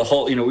explain the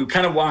whole. We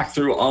kind of walk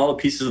through all the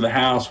pieces of the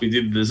house. We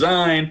do the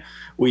design.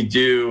 We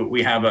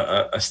have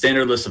a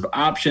standard list of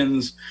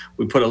options.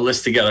 We put a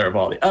list together of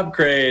all the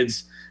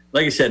upgrades.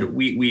 Like I said,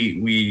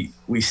 we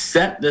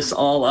set this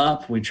all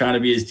up. We try to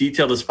be as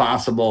detailed as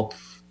possible.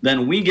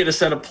 Then we get a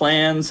set of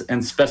plans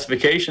and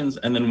specifications,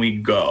 and then we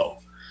go.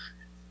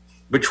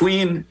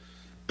 Between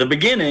the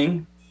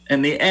beginning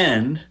and the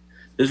end,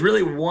 there's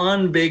really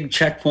one big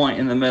checkpoint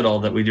in the middle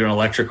that we do an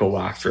electrical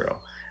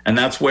walkthrough. And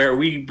that's where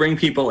we bring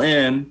people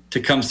in to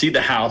come see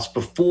the house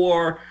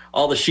before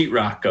all the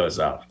sheetrock goes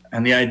up.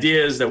 And the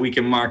idea is that we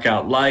can mark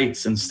out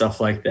lights and stuff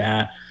like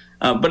that.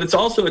 But it's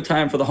also a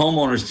time for the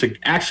homeowners to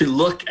actually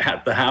look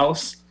at the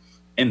house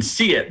and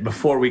see it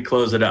before we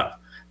close it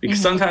up. Because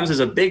sometimes there's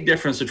a big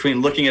difference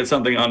between looking at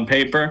something on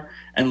paper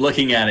and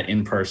looking at it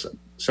in person.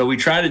 So we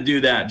try to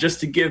do that just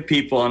to give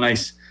people a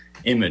nice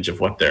image of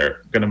what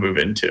they're going to move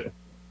into.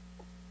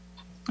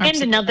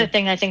 And another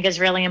thing I think is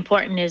really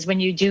important is when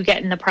you do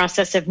get in the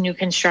process of new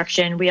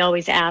construction, we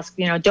always ask,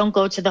 don't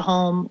go to the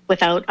home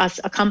without us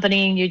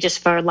accompanying you just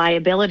for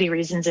liability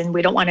reasons, and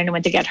we don't want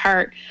anyone to get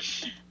hurt.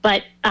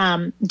 But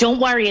don't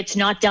worry, it's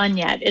not done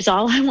yet, is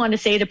all I want to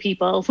say to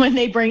people when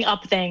they bring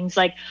up things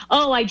like,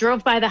 oh, I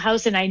drove by the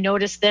house and I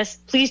noticed this.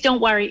 Please don't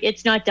worry,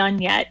 it's not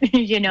done yet.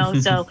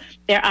 So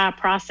there are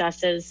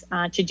processes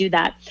to do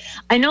that.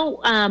 I know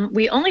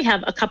we only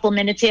have a couple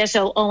minutes here.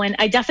 So, Owen,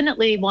 I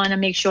definitely want to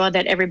make sure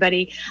that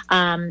everybody,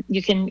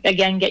 you can,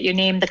 again, get your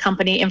name, the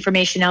company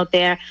information out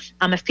there.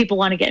 If people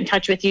want to get in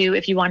touch with you,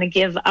 if you want to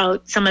give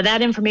out some of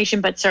that information,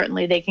 but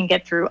certainly they can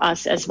get through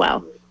us as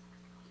well.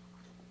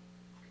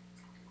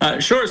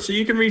 Sure. So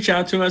you can reach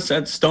out to us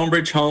at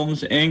Stonebridge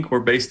Homes, Inc. We're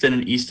based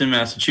in Easton,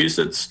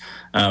 Massachusetts.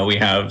 We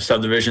have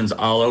subdivisions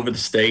all over the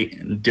state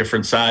and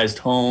different sized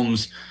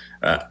homes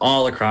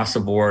all across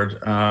the board,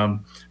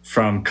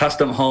 from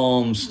custom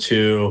homes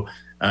to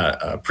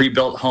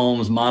pre-built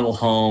homes, model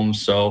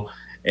homes. So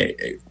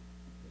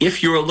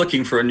if you're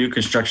looking for a new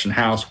construction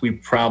house, we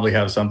probably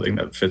have something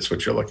that fits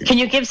what you're looking for. Can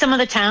you give some of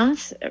the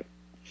towns?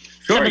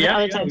 Sure.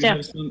 Yeah. We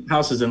have some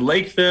houses in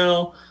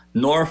Lakeville,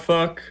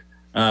 Norfolk.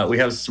 We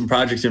have some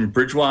projects in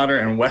Bridgewater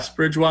and West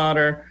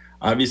Bridgewater.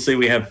 Obviously,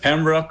 we have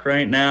Pembroke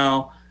right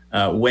now,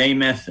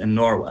 Weymouth, and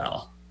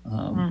Norwell.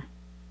 And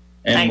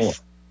nice. More.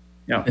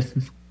 Yeah.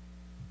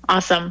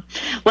 Awesome.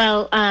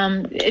 Well,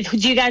 do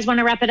you guys want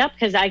to wrap it up?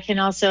 Because I can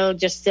also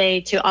just say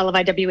to all of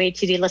our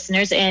WATD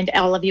listeners and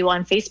all of you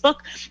on Facebook,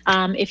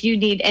 if you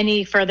need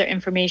any further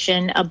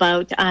information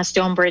about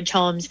Stonebridge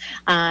Homes,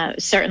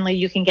 certainly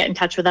you can get in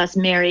touch with us.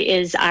 Mary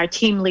is our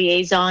team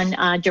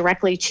liaison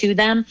directly to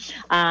them.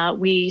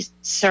 We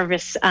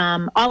service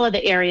all of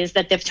the areas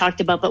that they've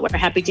talked about, but we're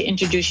happy to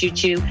introduce you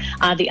to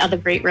the other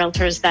great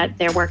realtors that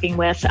they're working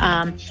with.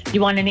 You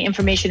want any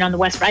information on the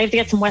West? I have to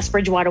get some West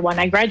Bridgewater one.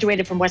 I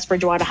graduated from West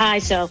Bridgewater High,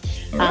 so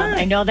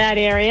I know that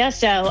area.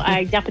 So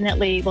I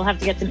definitely will have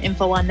to get some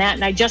info on that.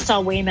 And I just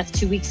saw Weymouth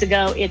 2 weeks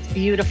ago. It's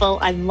beautiful.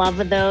 I love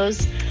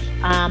those.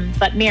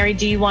 But Mary,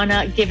 do you want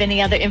to give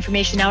any other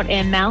information out?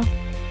 And Mel?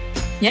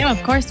 Yeah,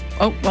 of course.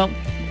 Oh, well,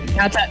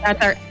 that's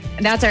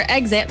our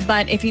exit.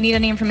 But if you need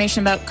any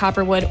information about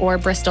Copperwood or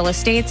Bristol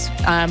Estates,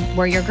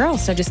 we're your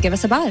girls. So just give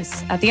us a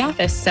buzz at the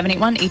office,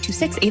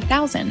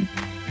 781-826-8000.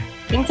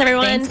 Thanks,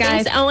 everyone. Thanks,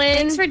 guys. Thanks, Owen.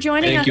 Thanks for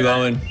joining us. Thank you,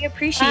 Owen. We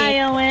appreciate it.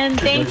 Hi, Owen.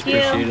 Thank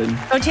you.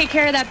 Go take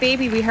care of that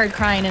baby we heard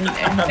crying in the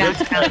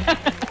background.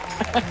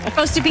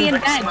 Supposed to be in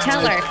bed.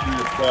 Tell her.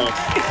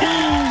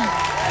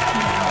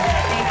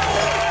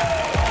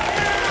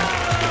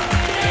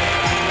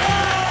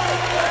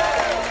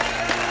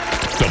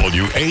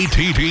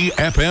 WATD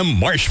FM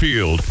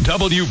Marshfield,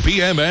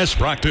 WBMS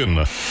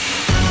Brockton.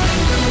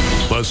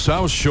 The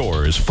South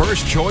Shore's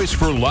first choice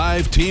for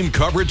live team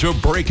coverage of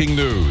breaking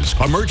news,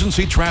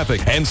 emergency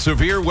traffic, and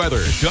severe weather.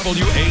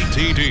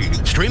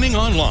 WATD. Streaming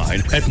online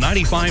at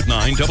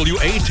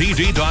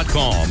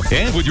 959WATD.com.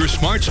 And with your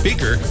smart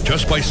speaker,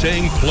 just by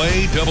saying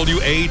play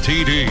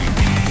WATD.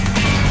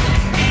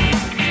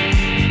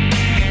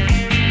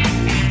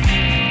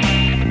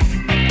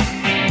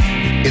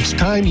 It's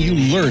time you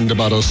learned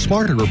about a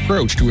smarter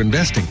approach to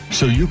investing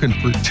so you can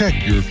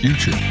protect your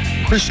future.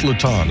 Chris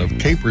Laton of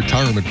Cape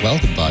Retirement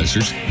Wealth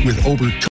Advisors, with over